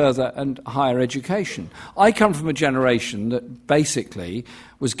of further and higher education. I come from a generation that basically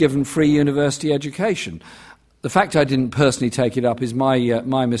was given free university education. The fact I didn't personally take it up is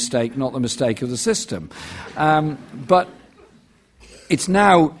my mistake, not the mistake of the system. But it's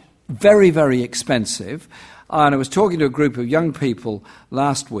now very, very expensive. And I was talking to a group of young people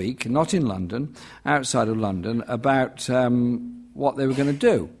last week, not in London, outside of London, about what they were going to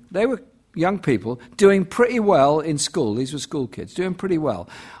do. They were young people doing pretty well in school. These were school kids, doing pretty well.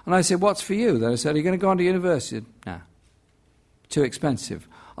 And I said, what's for you? They said, are you going to go on to university? I said, no, too expensive.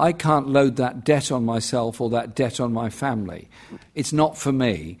 I can't load that debt on myself or that debt on my family. It's not for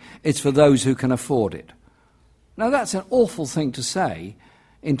me. It's for those who can afford it. Now, that's an awful thing to say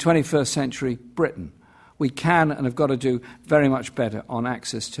in 21st century Britain. We can and have got to do very much better on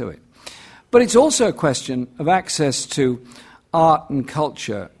access to it. But it's also a question of access to art and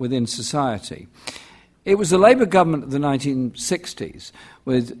culture within society. It was the Labour government of the 1960s,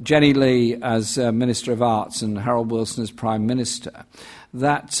 with Jenny Lee as Minister of Arts and Harold Wilson as Prime Minister,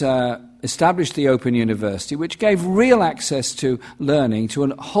 that established the Open University, which gave real access to learning to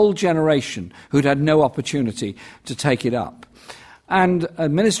a whole generation who'd had no opportunity to take it up. And a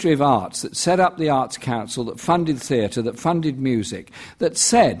Ministry of Arts that set up the Arts Council, that funded theatre, that funded music, that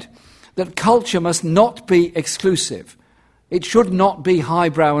said that culture must not be exclusive. It should not be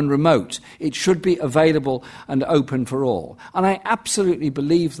highbrow and remote. It should be available and open for all. And I absolutely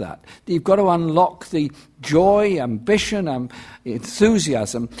believe that. You've got to unlock the joy, ambition, and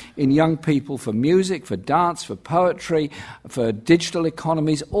enthusiasm in young people for music, for dance, for poetry, for digital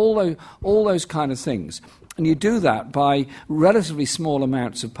economies, all those kind of things. And you do that by relatively small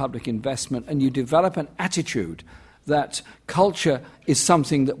amounts of public investment, and you develop an attitude that culture is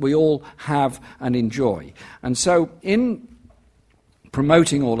something that we all have and enjoy. And so in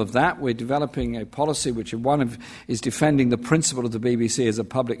promoting all of that, we're developing a policy which is defending the principle of the BBC as a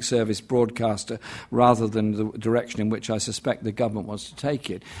public service broadcaster rather than the direction in which I suspect the government wants to take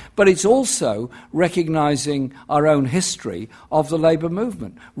it. But it's also recognising our own history of the labour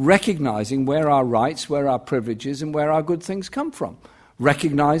movement, recognising where our rights, where our privileges and where our good things come from,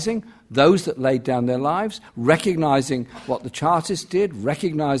 recognising those that laid down their lives, recognising what the Chartists did,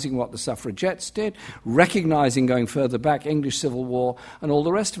 recognising what the suffragettes did, recognising, going further back, English Civil War and all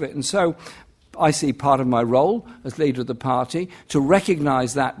the rest of it. And so I see part of my role as leader of the party to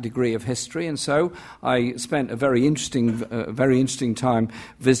recognise that degree of history. And so I spent a very interesting time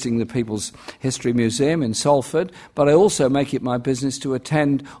visiting the People's History Museum in Salford, but I also make it my business to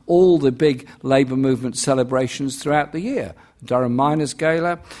attend all the big labour movement celebrations throughout the year. Durham Miners'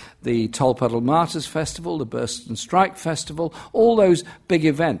 Gala, the Tolpuddle Martyrs Festival, the Burston Strike Festival, all those big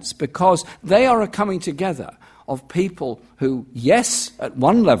events, because they are a coming together of people who, yes, at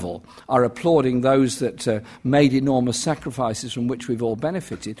one level, are applauding those that made enormous sacrifices from which we've all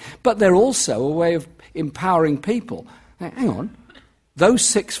benefited, but they're also a way of empowering people. Now, hang on. Those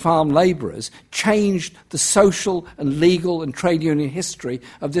 6 farm labourers changed the social and legal and trade union history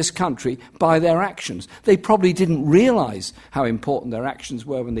of this country by their actions. They probably didn't realise how important their actions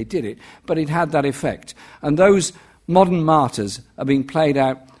were when they did it, but it had that effect. And those modern martyrs are being played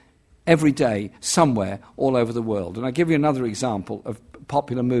out every day somewhere all over the world. And I'll give you another example of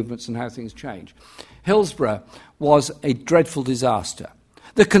popular movements and how things change. Hillsborough was a dreadful disaster.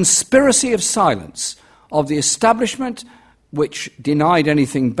 The conspiracy of silence of the establishment which denied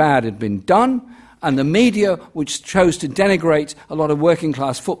anything bad had been done, and the media, which chose to denigrate a lot of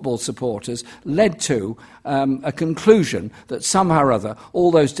working-class football supporters, led to a conclusion that somehow or other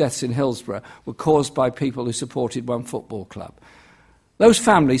all those deaths in Hillsborough were caused by people who supported one football club. Those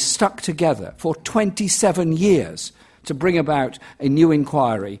families stuck together for 27 years to bring about a new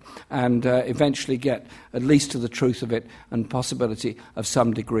inquiry and eventually get at least to the truth of it and possibility of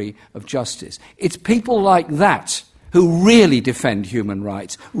some degree of justice. It's people like that who really defend human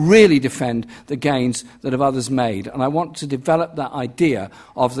rights, really defend the gains that have others made. And I want to develop that idea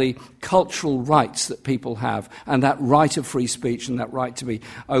of the cultural rights that people have and that right of free speech and that right to be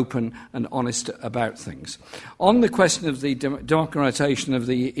open and honest about things. On the question of the democratisation of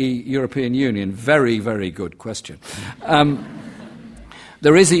the European Union, very, very good question.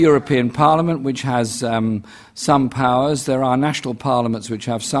 There is a European Parliament which has some powers. There are national parliaments which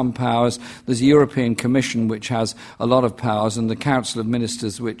have some powers. There's a European Commission which has a lot of powers, and the Council of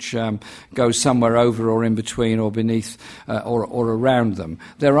Ministers which goes somewhere over or in between or beneath or around them.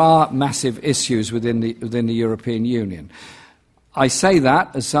 There are massive issues within the European Union. I say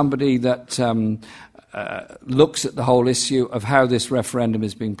that as somebody that looks at the whole issue of how this referendum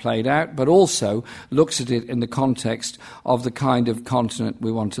is being played out, but also looks at it in the context of the kind of continent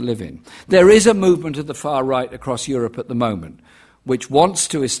we want to live in. There is a movement at the far right across Europe at the moment which wants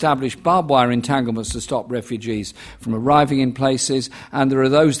to establish barbed wire entanglements to stop refugees from arriving in places, and there are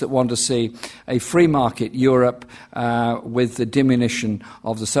those that want to see a free market Europe with the diminution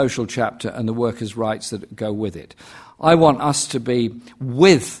of the social chapter and the workers' rights that go with it. I want us to be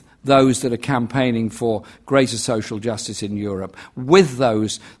with those that are campaigning for greater social justice in Europe, with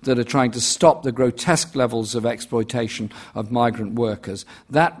those that are trying to stop the grotesque levels of exploitation of migrant workers.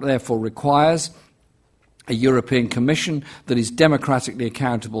 That, therefore, requires a European Commission that is democratically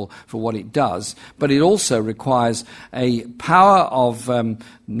accountable for what it does, but it also requires a power of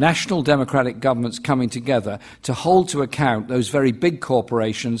national democratic governments coming together to hold to account those very big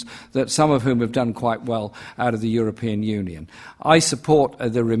corporations, that some of whom have done quite well out of the European Union. I support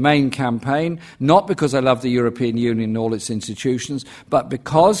the Remain campaign, not because I love the European Union and all its institutions, but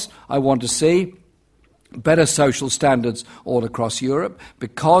because I want to see better social standards all across Europe,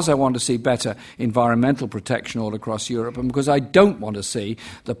 because I want to see better environmental protection all across Europe, and because I don't want to see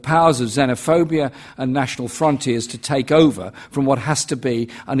the powers of xenophobia and national frontiers to take over from what has to be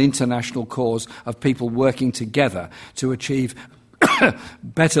an international cause of people working together to achieve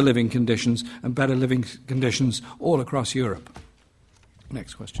better living conditions and better living conditions all across Europe.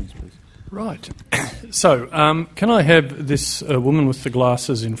 Next questions, please. Right. So, can I have this woman with the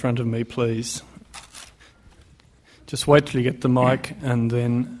glasses in front of me, please? Just wait till you get the mic, and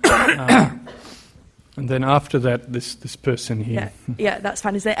then after that, this person here. Yeah, that's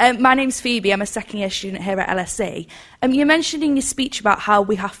fine, isn't it? My name's Phoebe. I'm a second-year student here at LSE. You mentioned in your speech about how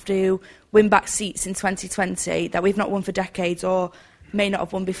we have to win back seats in 2020 that we've not won for decades or may not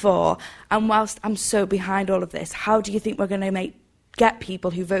have won before. And whilst I'm so behind all of this, how do you think we're going to get people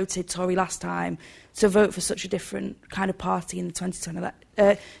who voted Tory last time to vote for such a different kind of party in the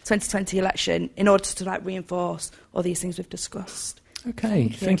 2020 election in order to reinforce all these things we've discussed? Okay,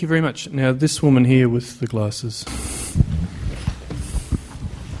 thank you very much. Now, this woman here with the glasses.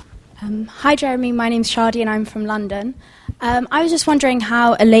 Hi, Jeremy. My name's Shadi and I'm from London. I was just wondering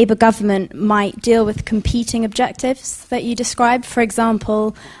how a Labour government might deal with competing objectives that you described. For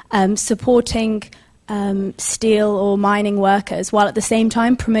example, supporting steel or mining workers while at the same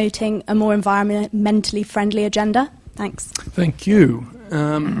time promoting a more environmentally friendly agenda. Thanks. Thank you.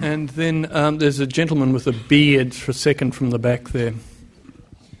 And then there's a gentleman with a beard for a second from the back there.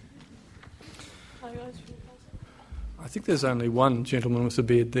 I think there's only one gentleman with a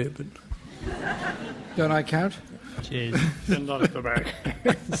beard there, but... Don't I count? Cheers. Not at the back.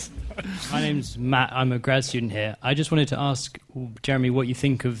 My name's Matt. I'm a grad student here. I just wanted to ask, Jeremy, what you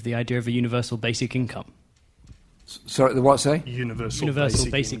think of the idea of a universal basic income. Sorry, the what, say? Universal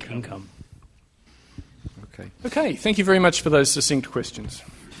basic income. Okay, thank you very much for those succinct questions.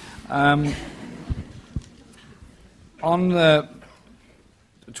 On the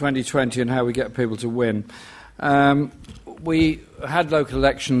 2020 and how we get people to win, we had local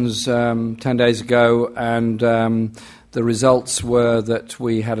elections 10 days ago, and the results were that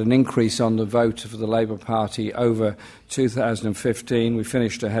we had an increase on the vote for the Labour Party over 2015. We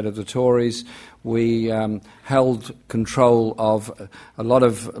finished ahead of the Tories. We held control of a lot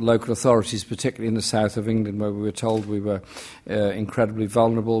of local authorities, particularly in the south of England, where we were told we were incredibly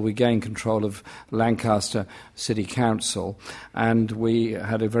vulnerable. We gained control of Lancaster City Council, and we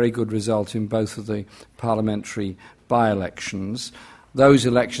had a very good result in both of the parliamentary by-elections. Those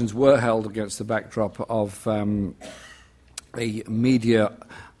elections were held against the backdrop of a media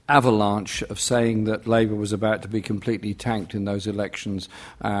avalanche of saying that Labour was about to be completely tanked in those elections,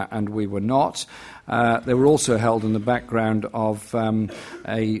 and we were not. They were also held in the background of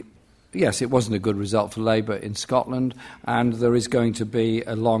yes, it wasn't a good result for Labour in Scotland, and there is going to be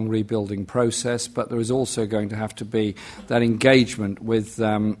a long rebuilding process, but there is also going to have to be that engagement with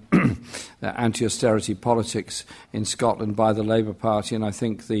anti-austerity politics in Scotland by the Labour Party, and I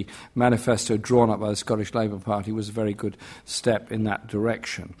think the manifesto drawn up by the Scottish Labour Party was a very good step in that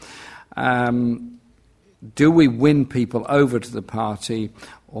direction. Do we win people over to the party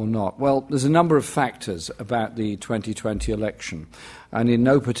or not? Well, there's a number of factors about the 2020 election, and in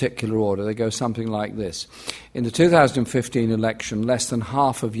no particular order. They go something like this. In the 2015 election, less than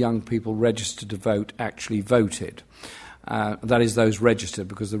half of young people registered to vote actually voted. that is those registered,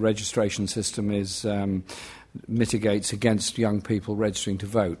 because the registration system is mitigates against young people registering to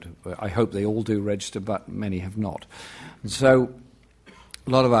vote. I hope they all do register, but many have not. And so a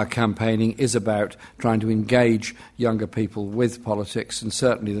lot of our campaigning is about trying to engage younger people with politics, and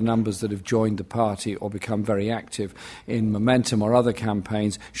certainly the numbers that have joined the party or become very active in Momentum or other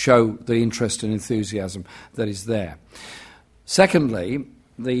campaigns show the interest and enthusiasm that is there. Secondly,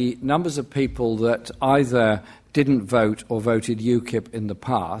 the numbers of people that either didn't vote or voted UKIP in the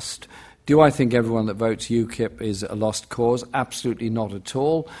past. Do I think everyone that votes UKIP is a lost cause? Absolutely not at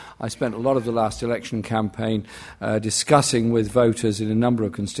all. I spent a lot of the last election campaign discussing with voters in a number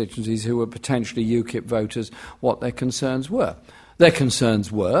of constituencies who were potentially UKIP voters what their concerns were. Their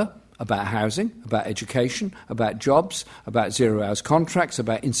concerns were about housing, about education, about jobs, about zero-hours contracts,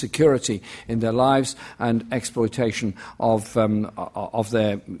 about insecurity in their lives and exploitation of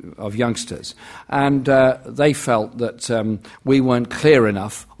youngsters. And they felt that we weren't clear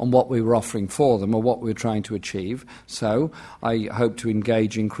enough on what we were offering for them or what we were trying to achieve. So I hope to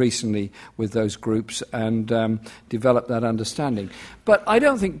engage increasingly with those groups and develop that understanding. But I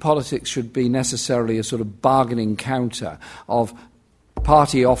don't think politics should be necessarily a sort of bargaining counter of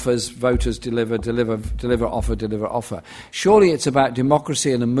party offers, voters deliver, offer. Surely it's about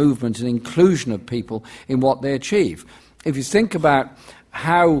democracy and a movement and inclusion of people in what they achieve. If you think about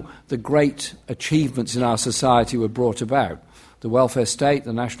how the great achievements in our society were brought about, the welfare state,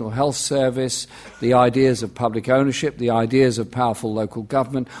 the National Health Service, the ideas of public ownership, the ideas of powerful local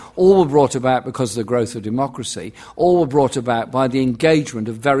government, all were brought about because of the growth of democracy, all were brought about by the engagement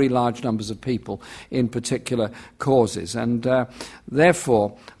of very large numbers of people in particular causes. And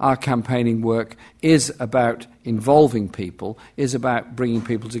therefore, our campaigning work is about involving people, is about bringing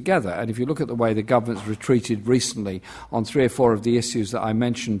people together. And if you look at the way the government's retreated recently on 3 or 4 of the issues that I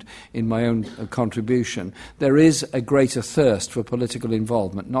mentioned in my own contribution, there is a greater thirst for political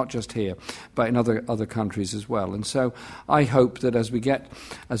involvement, not just here, but in other countries as well. And so I hope that as we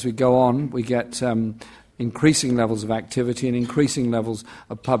go on, we get increasing levels of activity and increasing levels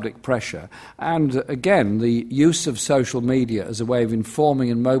of public pressure. And again, the use of social media as a way of informing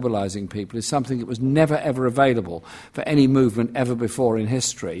and mobilising people is something that was never ever available for any movement ever before in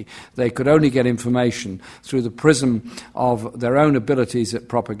history. They could only get information through the prism of their own abilities at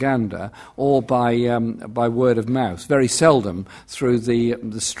propaganda or by word of mouth, very seldom through the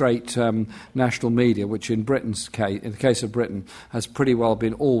straight national media, which in Britain's case, in the case of Britain, has pretty well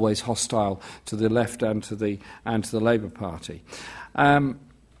been always hostile to the left and to the Labour Party. On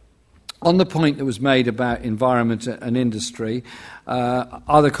the point that was made about environment and industry,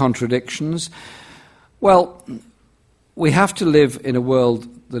 other contradictions. Well, we have to live in a world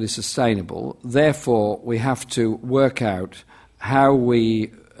that is sustainable. Therefore, we have to work out how we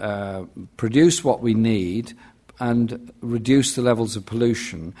produce what we need and reduce the levels of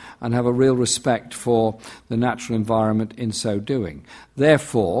pollution and have a real respect for the natural environment in so doing.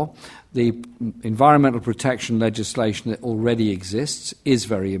 Therefore, the environmental protection legislation that already exists is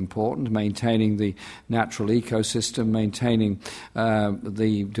very important, maintaining the natural ecosystem, maintaining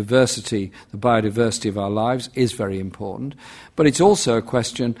the biodiversity of our lives is very important. But it's also a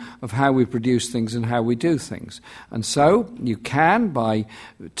question of how we produce things and how we do things. And so you can, by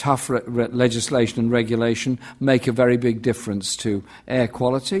tough legislation and regulation, make a very big difference to air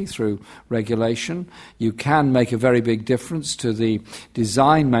quality through regulation. You can make a very big difference to the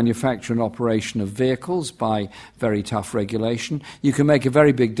design, manufacture and operation of vehicles by very tough regulation. You can make a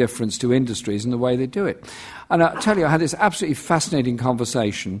very big difference to industries in the way they do it. And I'll tell you, I had this absolutely fascinating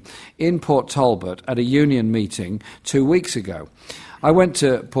conversation in Port Talbot at a union meeting 2 weeks ago. I've been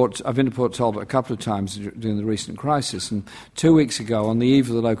to Port Talbot a couple of times during the recent crisis, and 2 weeks ago, on the eve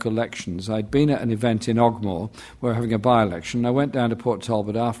of the local elections, I'd been at an event in Ogmore where we were having a by-election, and I went down to Port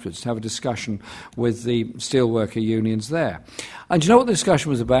Talbot afterwards to have a discussion with the steelworker unions there. And do you know what the discussion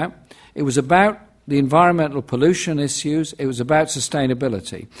was about? It was about the environmental pollution issues, it was about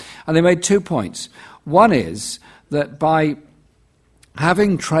sustainability. And they made 2 points. One is that by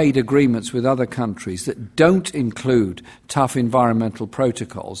having trade agreements with other countries that don't include tough environmental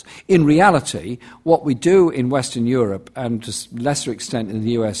protocols, in reality, what we do in Western Europe and to a lesser extent in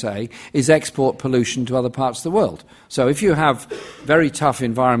the USA is export pollution to other parts of the world. So if you have very tough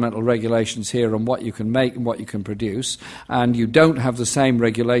environmental regulations here on what you can make and what you can produce, and you don't have the same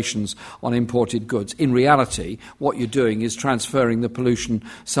regulations on imported goods, in reality, what you're doing is transferring the pollution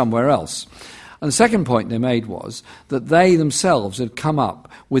somewhere else. And the second point they made was that they themselves had come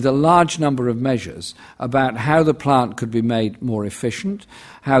up with a large number of measures about how the plant could be made more efficient,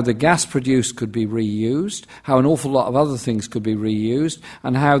 how the gas produced could be reused, how an awful lot of other things could be reused,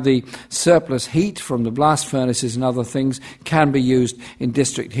 and how the surplus heat from the blast furnaces and other things can be used in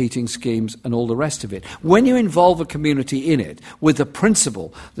district heating schemes and all the rest of it. When you involve a community in it with the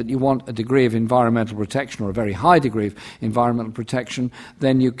principle that you want a degree of environmental protection or a very high degree of environmental protection,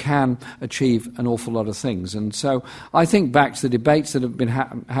 then you can achieve an awful lot of things. And so I think back to the debates that have been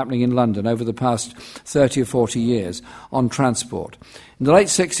happening in London over the past 30 or 40 years on transport. In the late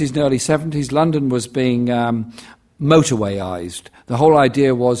 60s and early 70s, London was being motorwayized. The whole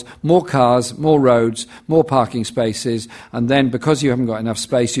idea was more cars, more roads, more parking spaces, and then because you haven't got enough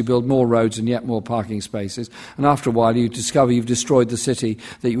space, you build more roads and yet more parking spaces. And after a while, you discover you've destroyed the city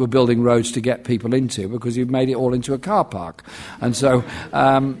that you were building roads to get people into because you've made it all into a car park. And so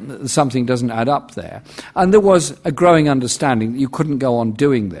something doesn't add up there. And there was a growing understanding that you couldn't go on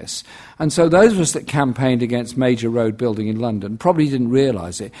doing this. And so those of us that campaigned against major road building in London probably didn't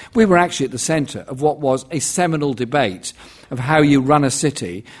realise it. We were actually at the centre of what was a seminal debate of how you run a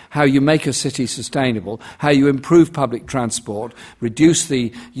city, how you make a city sustainable, how you improve public transport, reduce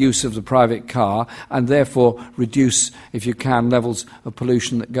the use of the private car, and therefore reduce, if you can, levels of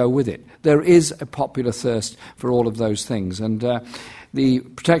pollution that go with it. There is a popular thirst for all of those things, and the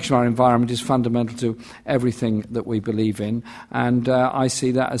protection of our environment is fundamental to everything that we believe in, and I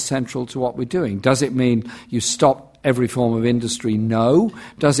see that as central to what we're doing. Does it mean you stop every form of industry? No.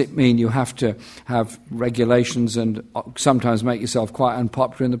 Does it mean you have to have regulations and sometimes make yourself quite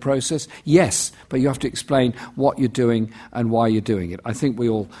unpopular in the process? Yes, but you have to explain what you're doing and why you're doing it. I think we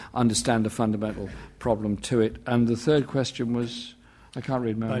all understand the fundamental problem to it. And the third question was... I can't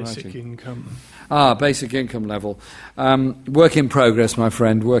read my writing. Basic income. Basic income level. Work in progress, my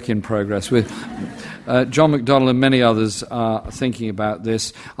friend, work in progress. With John McDonnell and many others are thinking about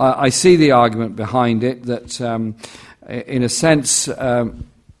this. I see the argument behind it that, in a sense, a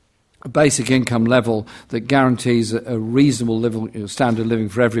basic income level that guarantees a reasonable standard of living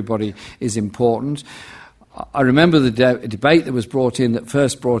for everybody is important. I remember the debate that was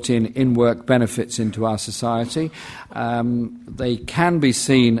first brought in work benefits into our society. They can be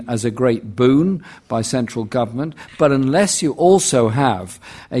seen as a great boon by central government, but unless you also have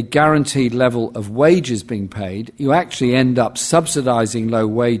a guaranteed level of wages being paid, you actually end up subsidising low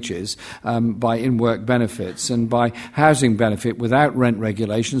wages by in-work benefits and by housing benefit without rent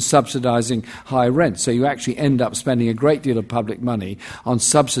regulation, subsidising high rent. So you actually end up spending a great deal of public money on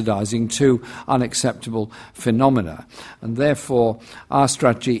subsidising two unacceptable phenomena. And therefore, our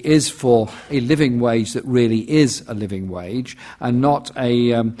strategy is for a living wage that really is a living wage and not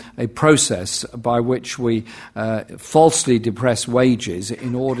a process by which we falsely depress wages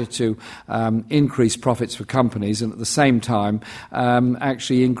in order to increase profits for companies and at the same time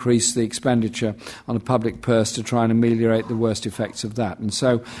actually increase the expenditure on a public purse to try and ameliorate the worst effects of that. And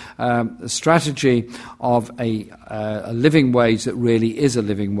so the strategy of a living wage that really is a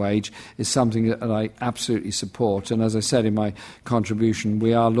living wage is something that I absolutely support. And as I said in my contribution,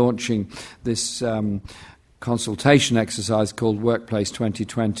 we are launching this consultation exercise called Workplace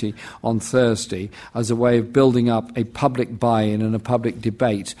 2020 on Thursday as a way of building up a public buy-in and a public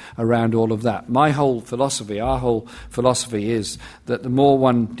debate around all of that. Our whole philosophy is that the more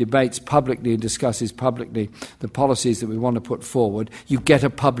one debates publicly and discusses publicly the policies that we want to put forward, you get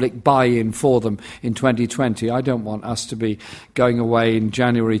a public buy-in for them in 2020. I don't want us to be going away in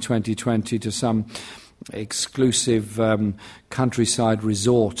January 2020 to some exclusive countryside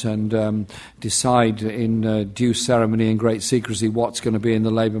resort and decide in due ceremony and great secrecy what's going to be in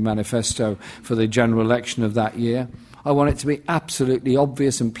the Labour manifesto for the general election of that year. I want it to be absolutely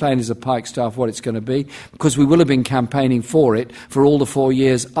obvious and plain as a pikestaff what it's going to be, because we will have been campaigning for it for all the 4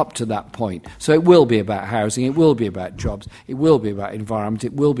 years up to that point. So it will be about housing, it will be about jobs, it will be about environment,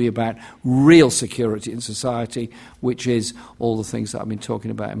 it will be about real security in society, which is all the things that I've been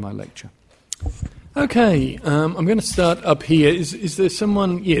talking about in my lecture. Okay, I'm going to start up here. Is there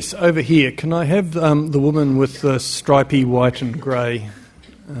someone? Yes, over here. Can I have the woman with the stripy white and grey?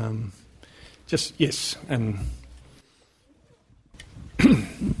 Yes, and...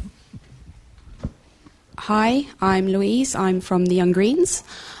 Hi, I'm Louise. I'm from the Young Greens.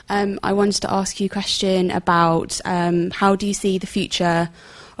 I wanted to ask you a question about how do you see the future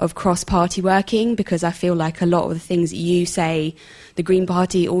of cross-party working, because I feel like a lot of the things that you say the Green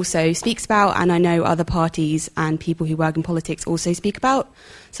Party also speaks about, and I know other parties and people who work in politics also speak about.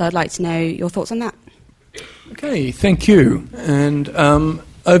 So I'd like to know your thoughts on that. Okay, thank you. And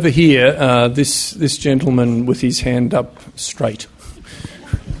over here, this gentleman with his hand up straight.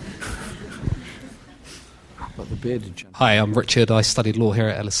 The bearded gentleman. Hi, I'm Richard. I studied law here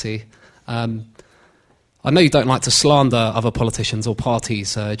at LSE. I know you don't like to slander other politicians or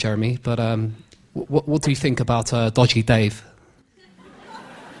parties, Jeremy, but what do you think about Dodgy Dave?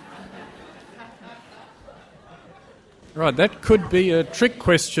 Right, that could be a trick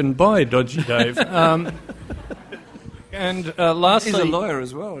question by Dodgy Dave. And lastly... He's a lawyer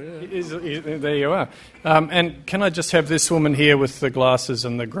as well, yeah. There you are. And can I just have this woman here with the glasses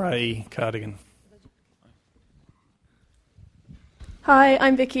and the grey cardigan? Hi,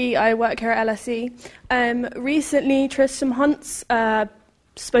 I'm Vicky. I work here at LSE. Recently, Tristram Hunt's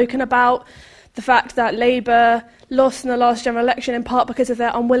spoken about the fact that Labour lost in the last general election in part because of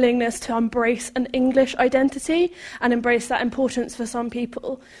their unwillingness to embrace an English identity and embrace that importance for some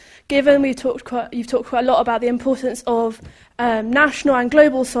people. Given you've talked quite a lot about the importance of national and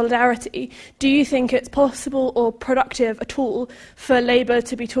global solidarity, do you think it's possible or productive at all for Labour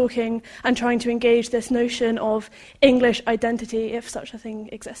to be talking and trying to engage this notion of English identity, if such a thing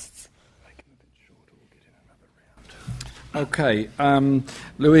exists? Okay.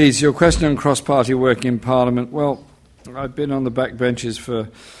 Louise, your question on cross-party work in Parliament. Well, I've been on the back benches for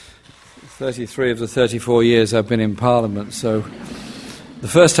 33 of the 34 years I've been in Parliament, so the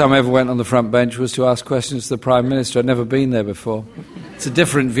first time I ever went on the front bench was to ask questions to the Prime Minister. I'd never been there before. It's a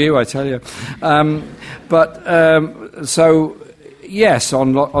different view, I tell you. So, yes,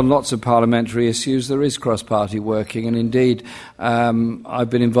 on lots of parliamentary issues there is cross-party working, and indeed I've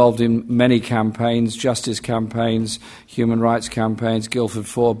been involved in many campaigns, justice campaigns, human rights campaigns, Guildford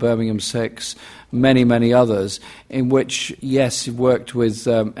 4, Birmingham 6, many, many others, in which, yes, worked with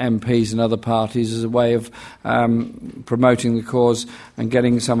MPs and other parties as a way of promoting the cause and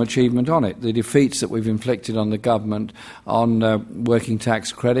getting some achievement on it. The defeats that we've inflicted on the government on working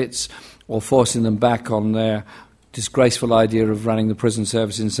tax credits or forcing them back on their disgraceful idea of running the prison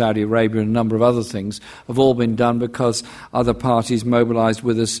service in Saudi Arabia and a number of other things have all been done because other parties mobilised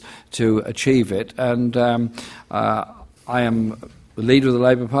with us to achieve it. And I am the leader of the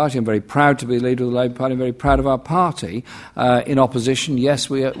Labour Party. I'm very proud to be the leader of the Labour Party. I'm very proud of our party. In opposition, yes,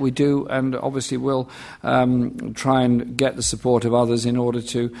 we do, and obviously will try and get the support of others in order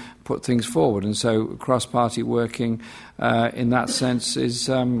to put things forward. And so cross-party working in that sense is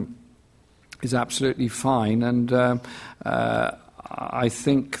absolutely fine. And I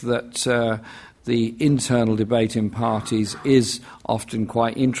think that the internal debate in parties is often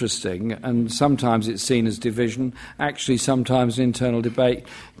quite interesting, and sometimes it's seen as division. Actually, sometimes internal debate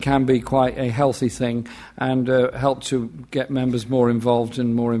can be quite a healthy thing and help to get members more involved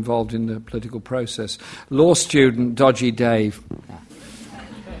in the political process. Law student Dodgy Dave.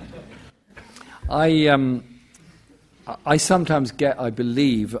 I sometimes get, I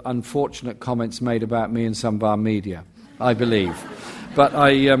believe, unfortunate comments made about me in some of our media, I believe. But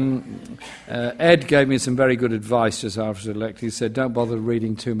Ed gave me some very good advice just after the election. He said, don't bother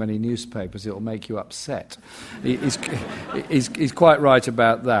reading too many newspapers, it'll make you upset. He's quite right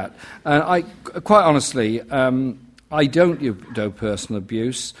about that. And quite honestly, I don't do personal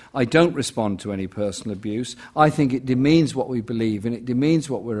abuse. I don't respond to any personal abuse. I think it demeans what we believe in. It demeans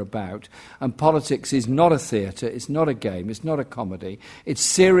what we're about. And politics is not a theatre. It's not a game. It's not a comedy. It's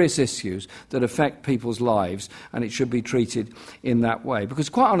serious issues that affect people's lives, and it should be treated in that way. Because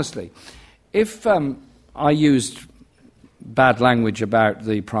quite honestly, if I used bad language about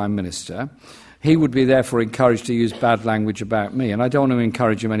the Prime Minister, he would be therefore encouraged to use bad language about me, and I don't want to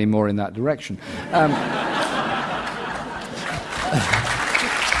encourage him any more in that direction.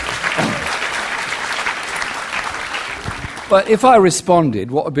 But if I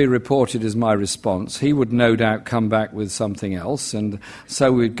responded, what would be reported as my response, he would no doubt come back with something else, and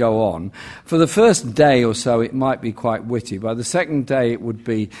so we'd go on. For the first day or so, it might be quite witty. By the second day, it would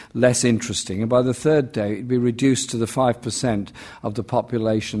be less interesting. And by the third day, it would be reduced to the 5% of the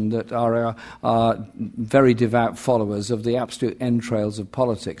population that are very devout followers of the absolute entrails of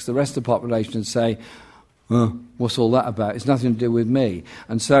politics. The rest of the population would say, what's all that about? It's nothing to do with me.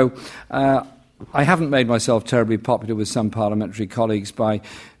 And so I haven't made myself terribly popular with some parliamentary colleagues by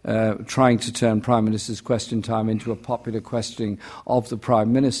trying to turn Prime Minister's question time into a popular questioning of the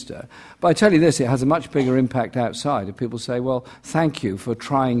Prime Minister. But I tell you this, it has a much bigger impact outside. If people say, well, thank you for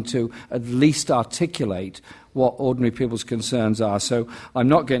trying to at least articulate what ordinary people's concerns are. So I'm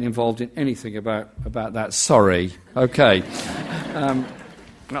not getting involved in anything about that. Sorry. Okay.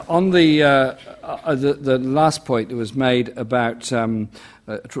 On the last point that was made about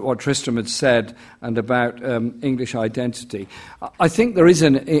what Tristram had said and about English identity, I think there is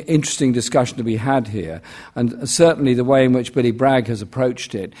an interesting discussion to be had here, and certainly the way in which Billy Bragg has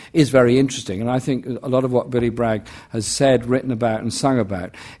approached it is very interesting, and I think a lot of what Billy Bragg has said, written about and sung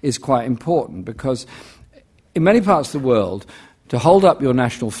about is quite important, because in many parts of the world, to hold up your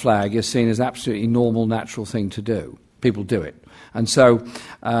national flag is seen as absolutely normal, natural thing to do. People do it. And so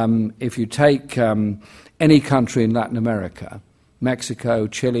if you take any country in Latin America, Mexico,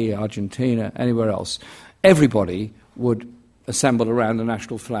 Chile, Argentina, anywhere else, everybody would assemble around the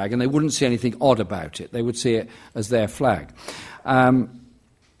national flag, and they wouldn't see anything odd about it. They would see it as their flag.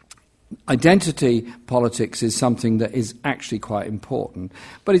 Identity politics is something that is actually quite important,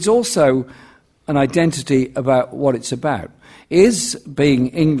 but it's also an identity about what it's about. Is being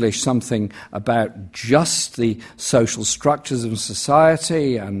English something about just the social structures of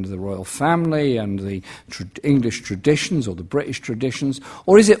society and the royal family and the English traditions or the British traditions,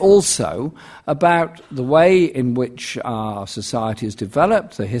 or is it also about the way in which our society has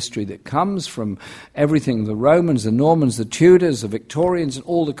developed, the history that comes from everything, the Romans, the Normans, the Tudors, the Victorians, and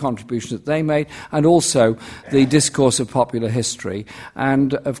all the contributions that they made, and also the discourse of popular history,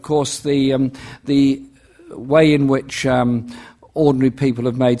 and of course the way in which ordinary people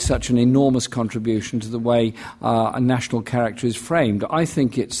have made such an enormous contribution to the way a national character is framed. I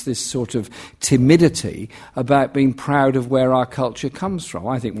think it's this sort of timidity about being proud of where our culture comes from.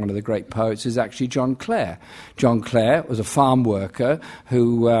 I think one of the great poets is actually John Clare. John Clare was a farm worker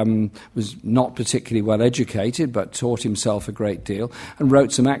who was not particularly well educated but taught himself a great deal and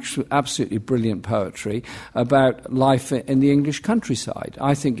wrote some absolutely brilliant poetry about life in the English countryside.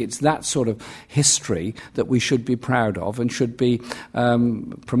 I think it's that sort of history that we should be proud of and should be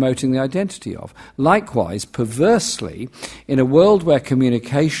promoting the identity of. Likewise, perversely, in a world where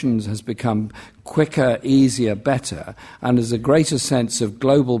communications has become quicker, easier, better, and there's a greater sense of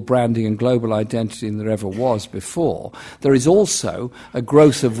global branding and global identity than there ever was before, there is also a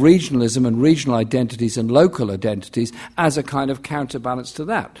growth of regionalism and regional identities and local identities as a kind of counterbalance to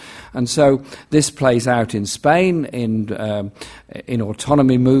that. And so this plays out in Spain, in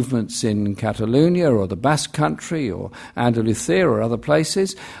autonomy movements in Catalonia or the Basque Country or Andalusia or other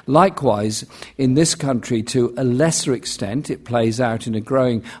places. Likewise, in this country, to a lesser extent, it plays out in a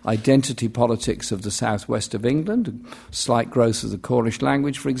growing identity politics of the southwest of England, slight growth of the Cornish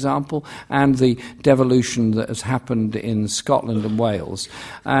language, for example, and the devolution that has happened in Scotland and Wales.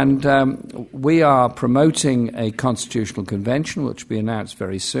 And we are promoting a constitutional convention, which will be announced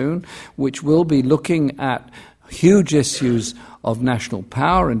very soon, which will be looking at huge issues of national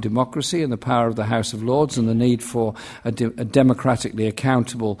power and democracy and the power of the House of Lords and the need for a democratically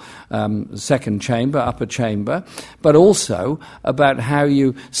accountable second chamber, upper chamber, but also about how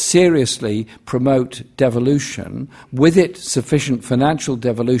you seriously promote devolution, with it sufficient financial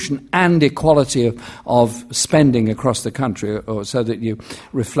devolution and equality of spending across the country, or so that you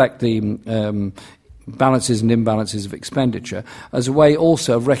reflect the balances and imbalances of expenditure, as a way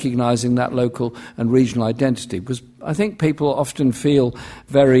also of recognising that local and regional identity. Because I think people often feel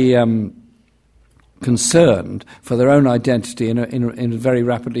very concerned for their own identity in a very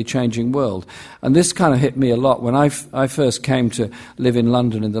rapidly changing world. And this kind of hit me a lot. When I first came to live in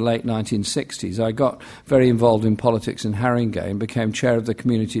London in the late 1960s, I got very involved in politics in Haringey and became chair of the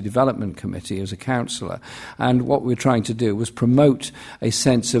Community Development Committee as a councillor. And what we were trying to do was promote a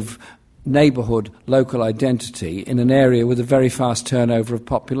sense of neighbourhood, local identity in an area with a very fast turnover of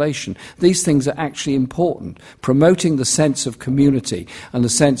population. These things are actually important. Promoting the sense of community and the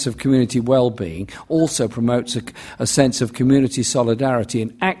sense of community well-being also promotes a sense of community solidarity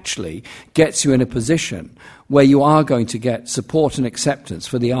and actually gets you in a position where you are going to get support and acceptance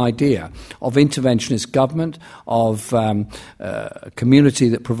for the idea of interventionist government, of a community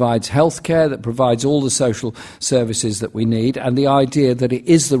that provides healthcare, that provides all the social services that we need, and the idea that it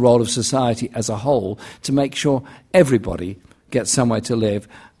is the role of society as a whole to make sure everybody gets somewhere to live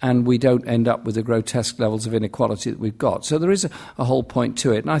and we don't end up with the grotesque levels of inequality that we've got. So there is a whole point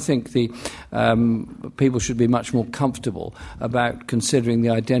to it. And I think the people should be much more comfortable about considering the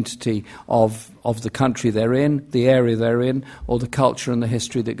identity of the country they're in, the area they're in, or the culture and the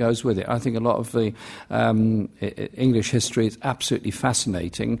history that goes with it. I think a lot of the English history is absolutely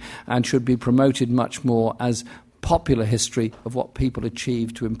fascinating and should be promoted much more as popular history of what people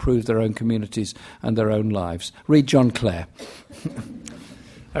achieve to improve their own communities and their own lives. Read John Clare.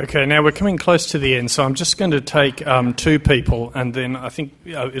 Okay, now we're coming close to the end, so I'm just going to take two people, and then I think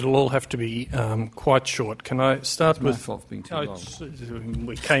it'll all have to be quite short. Can I start with... Being too long.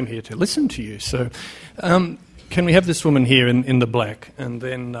 We came here to listen to you, so can we have this woman here in the black, and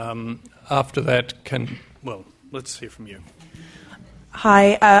then after that let's hear from you.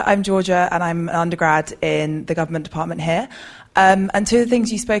 Hi, I'm Georgia, and I'm an undergrad in the government department here. And two of the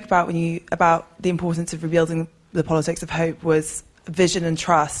things you spoke about about the importance of rebuilding the politics of hope was vision and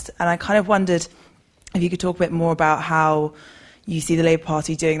trust. And I kind of wondered if you could talk a bit more about how you see the Labour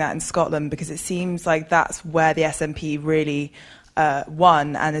Party doing that in Scotland, because it seems like that's where the SNP really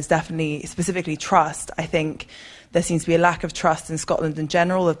one, and is definitely specifically trust. I think there seems to be a lack of trust in Scotland in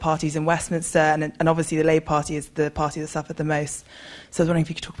general, of parties in Westminster, and obviously the Labour Party is the party that suffered the most. So I was wondering if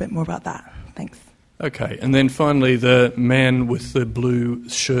you could talk a bit more about that. Thanks. Okay, and then finally the man with the blue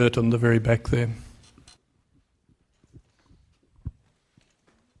shirt on the very back there.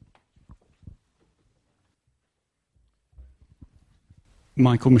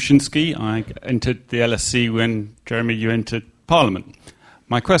 Michael Mashinsky. I entered the LSE when, Jeremy, you entered Parliament.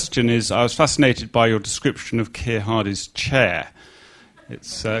 My question is, I was fascinated by your description of Keir Hardie's chair.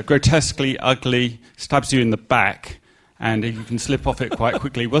 It's grotesquely ugly, stabs you in the back, and you can slip off it quite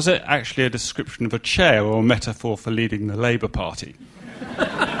quickly. Was it actually a description of a chair or a metaphor for leading the Labour Party?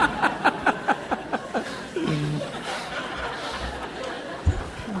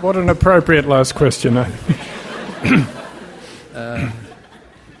 What an appropriate last question.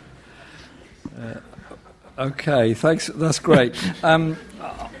 Okay, thanks. That's great. On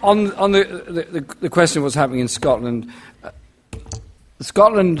the question of what's happening in Scotland,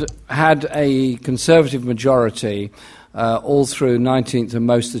 Scotland had a Conservative majority all through 19th and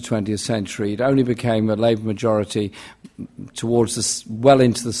most of the 20th century. It only became a Labour majority towards well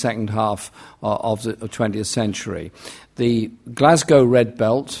into the second half of the 20th century. The Glasgow Red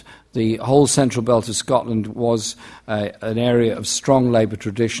Belt, the whole central belt of Scotland, was an area of strong Labour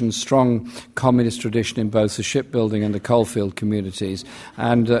tradition, strong communist tradition in both the shipbuilding and the coalfield communities,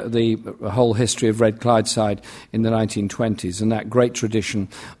 and the whole history of Red Clydeside in the 1920s, and that great tradition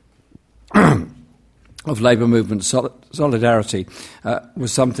of Labour movement solidarity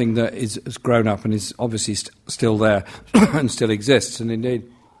was something that has grown up and is obviously still there and still exists, and indeed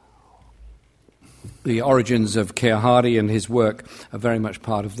the origins of Keir Hardie and his work are very much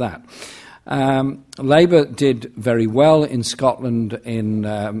part of that. Labour did very well in Scotland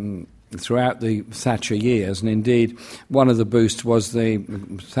throughout the Thatcher years, and indeed one of the boosts was the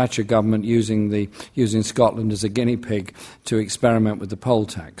Thatcher government using Scotland as a guinea pig to experiment with the poll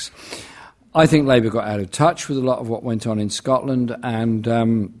tax. I think Labour got out of touch with a lot of what went on in Scotland,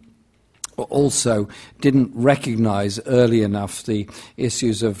 and also didn't recognise early enough the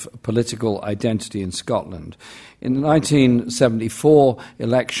issues of political identity in Scotland. In the 1974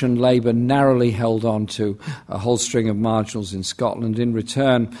 election, Labour narrowly held on to a whole string of marginals in Scotland. In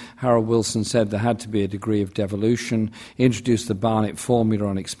return, Harold Wilson said there had to be a degree of devolution, introduced the Barnett formula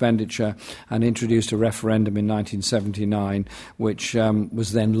on expenditure, and introduced a referendum in 1979, which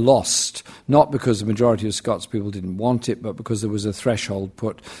was then lost, not because the majority of Scots people didn't want it, but because there was a threshold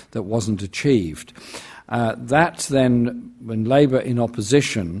put that wasn't achieved. That then, when Labour in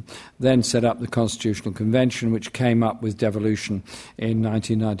opposition then set up the Constitutional Convention, which came up with devolution in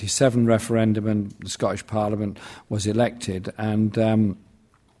 1997 referendum, and the Scottish Parliament was elected, and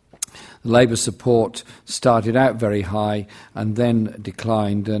Labour support started out very high and then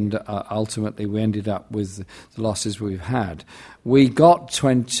declined, and ultimately we ended up with the losses we've had. We got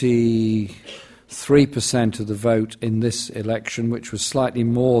 23% of the vote in this election, which was slightly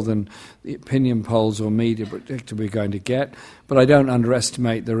more than the opinion polls or media predicted we're going to get, but I don't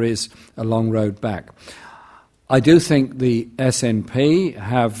underestimate there is a long road back. I do think the SNP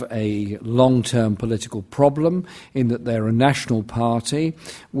have a long-term political problem in that they're a national party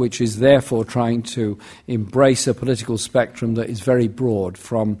which is therefore trying to embrace a political spectrum that is very broad,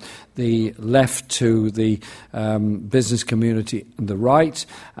 from the left to the business community and the right,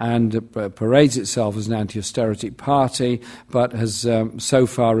 and parades itself as an anti-austerity party, but has so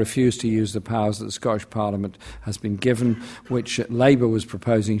far refused to use the powers that the Scottish Parliament has been given, which Labour was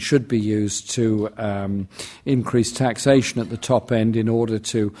proposing should be used to increase taxation at the top end in order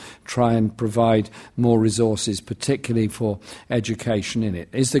to try and provide more resources, particularly for education in it.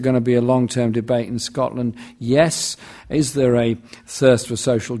 Is there going to be a long-term debate in Scotland? Yes. Is there a thirst for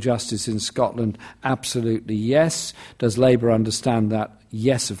social justice in Scotland? Absolutely yes. Does Labour understand that?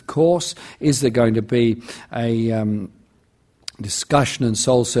 Yes, of course. Is there going to be a discussion and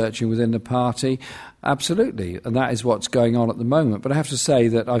soul-searching within the party? Absolutely, and that is what's going on at the moment. But I have to say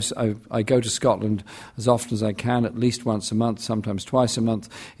that I go to Scotland as often as I can, at least once a month, sometimes twice a month,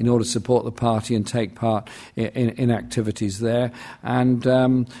 in order to support the party and take part in activities there,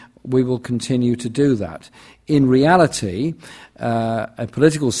 and we will continue to do that. In reality, a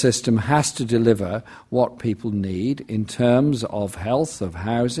political system has to deliver what people need in terms of health, of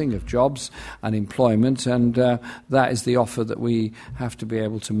housing, of jobs and employment, and that is the offer that we have to be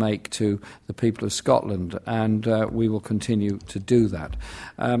able to make to the people of Scotland, and we will continue to do that.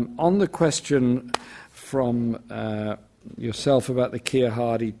 On the question from yourself about the Keir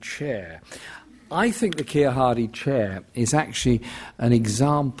Hardie chair, I think the Keir Hardie chair is actually an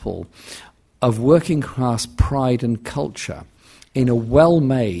example of working class pride and culture in a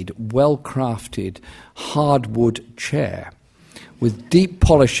well-made, well-crafted hardwood chair with deep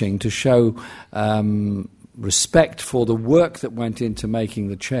polishing to show respect for the work that went into making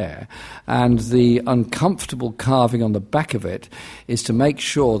the chair, and the uncomfortable carving on the back of it is to make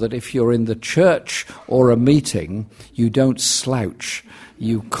sure that if you're in the church or a meeting, you don't slouch.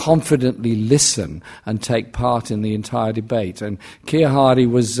 You confidently listen and take part in the entire debate. And Keir Hardie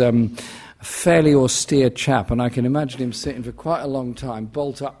was a fairly austere chap, and I can imagine him sitting for quite a long time,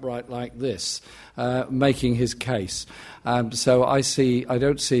 bolt upright like this, making his case. So I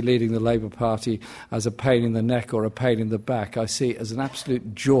don't see leading the Labour Party as a pain in the neck or a pain in the back. I see it as an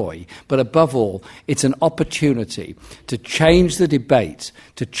absolute joy. But above all, it's an opportunity to change the debate,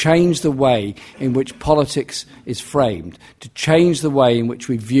 to change the way in which politics is framed, to change the way in which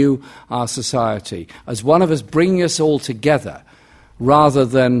we view our society, as one of us bringing us all together, rather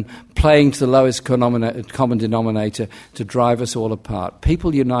than playing to the lowest common denominator to drive us all apart.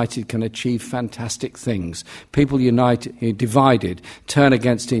 People united can achieve fantastic things. People divided turn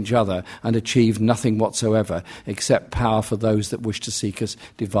against each other and achieve nothing whatsoever except power for those that wish to seek us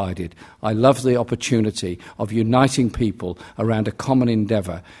divided. I love the opportunity of uniting people around a common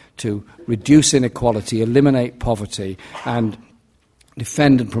endeavour to reduce inequality, eliminate poverty, and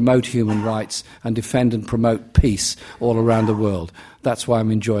defend and promote human rights and defend and promote peace all around the world. That's why I'm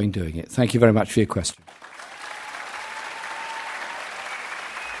enjoying doing it. Thank you very much for your question.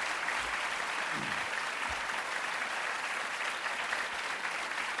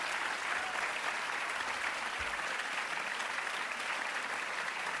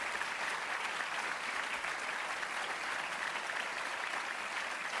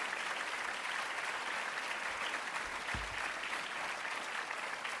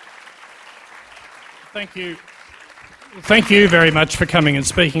 Thank you. Thank you very much for coming and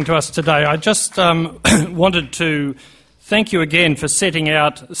speaking to us today. I just wanted to thank you again for setting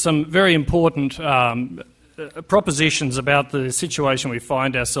out some very important propositions about the situation we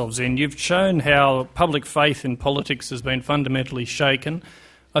find ourselves in. You've shown how public faith in politics has been fundamentally shaken.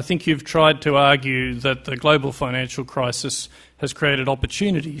 I think you've tried to argue that the global financial crisis has created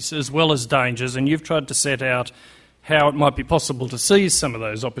opportunities as well as dangers, and you've tried to set out how it might be possible to seize some of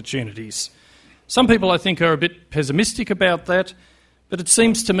those opportunities. Some people, I think, are a bit pessimistic about that, but it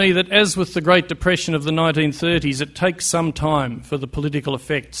seems to me that, as with the Great Depression of the 1930s, it takes some time for the political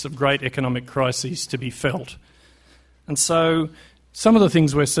effects of great economic crises to be felt. And so some of the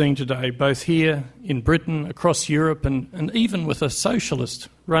things we're seeing today, both here in Britain, across Europe, and even with a socialist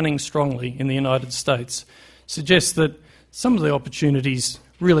running strongly in the United States, suggest that some of the opportunities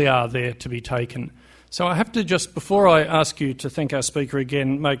really are there to be taken. So I have to just, before I ask you to thank our speaker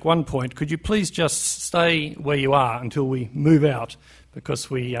again, make one point. Could you please just stay where you are until we move out, because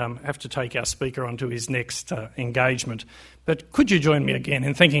we have to take our speaker on to his next engagement. But could you join me again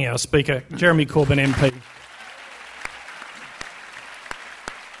in thanking our speaker, Jeremy Corbyn MP.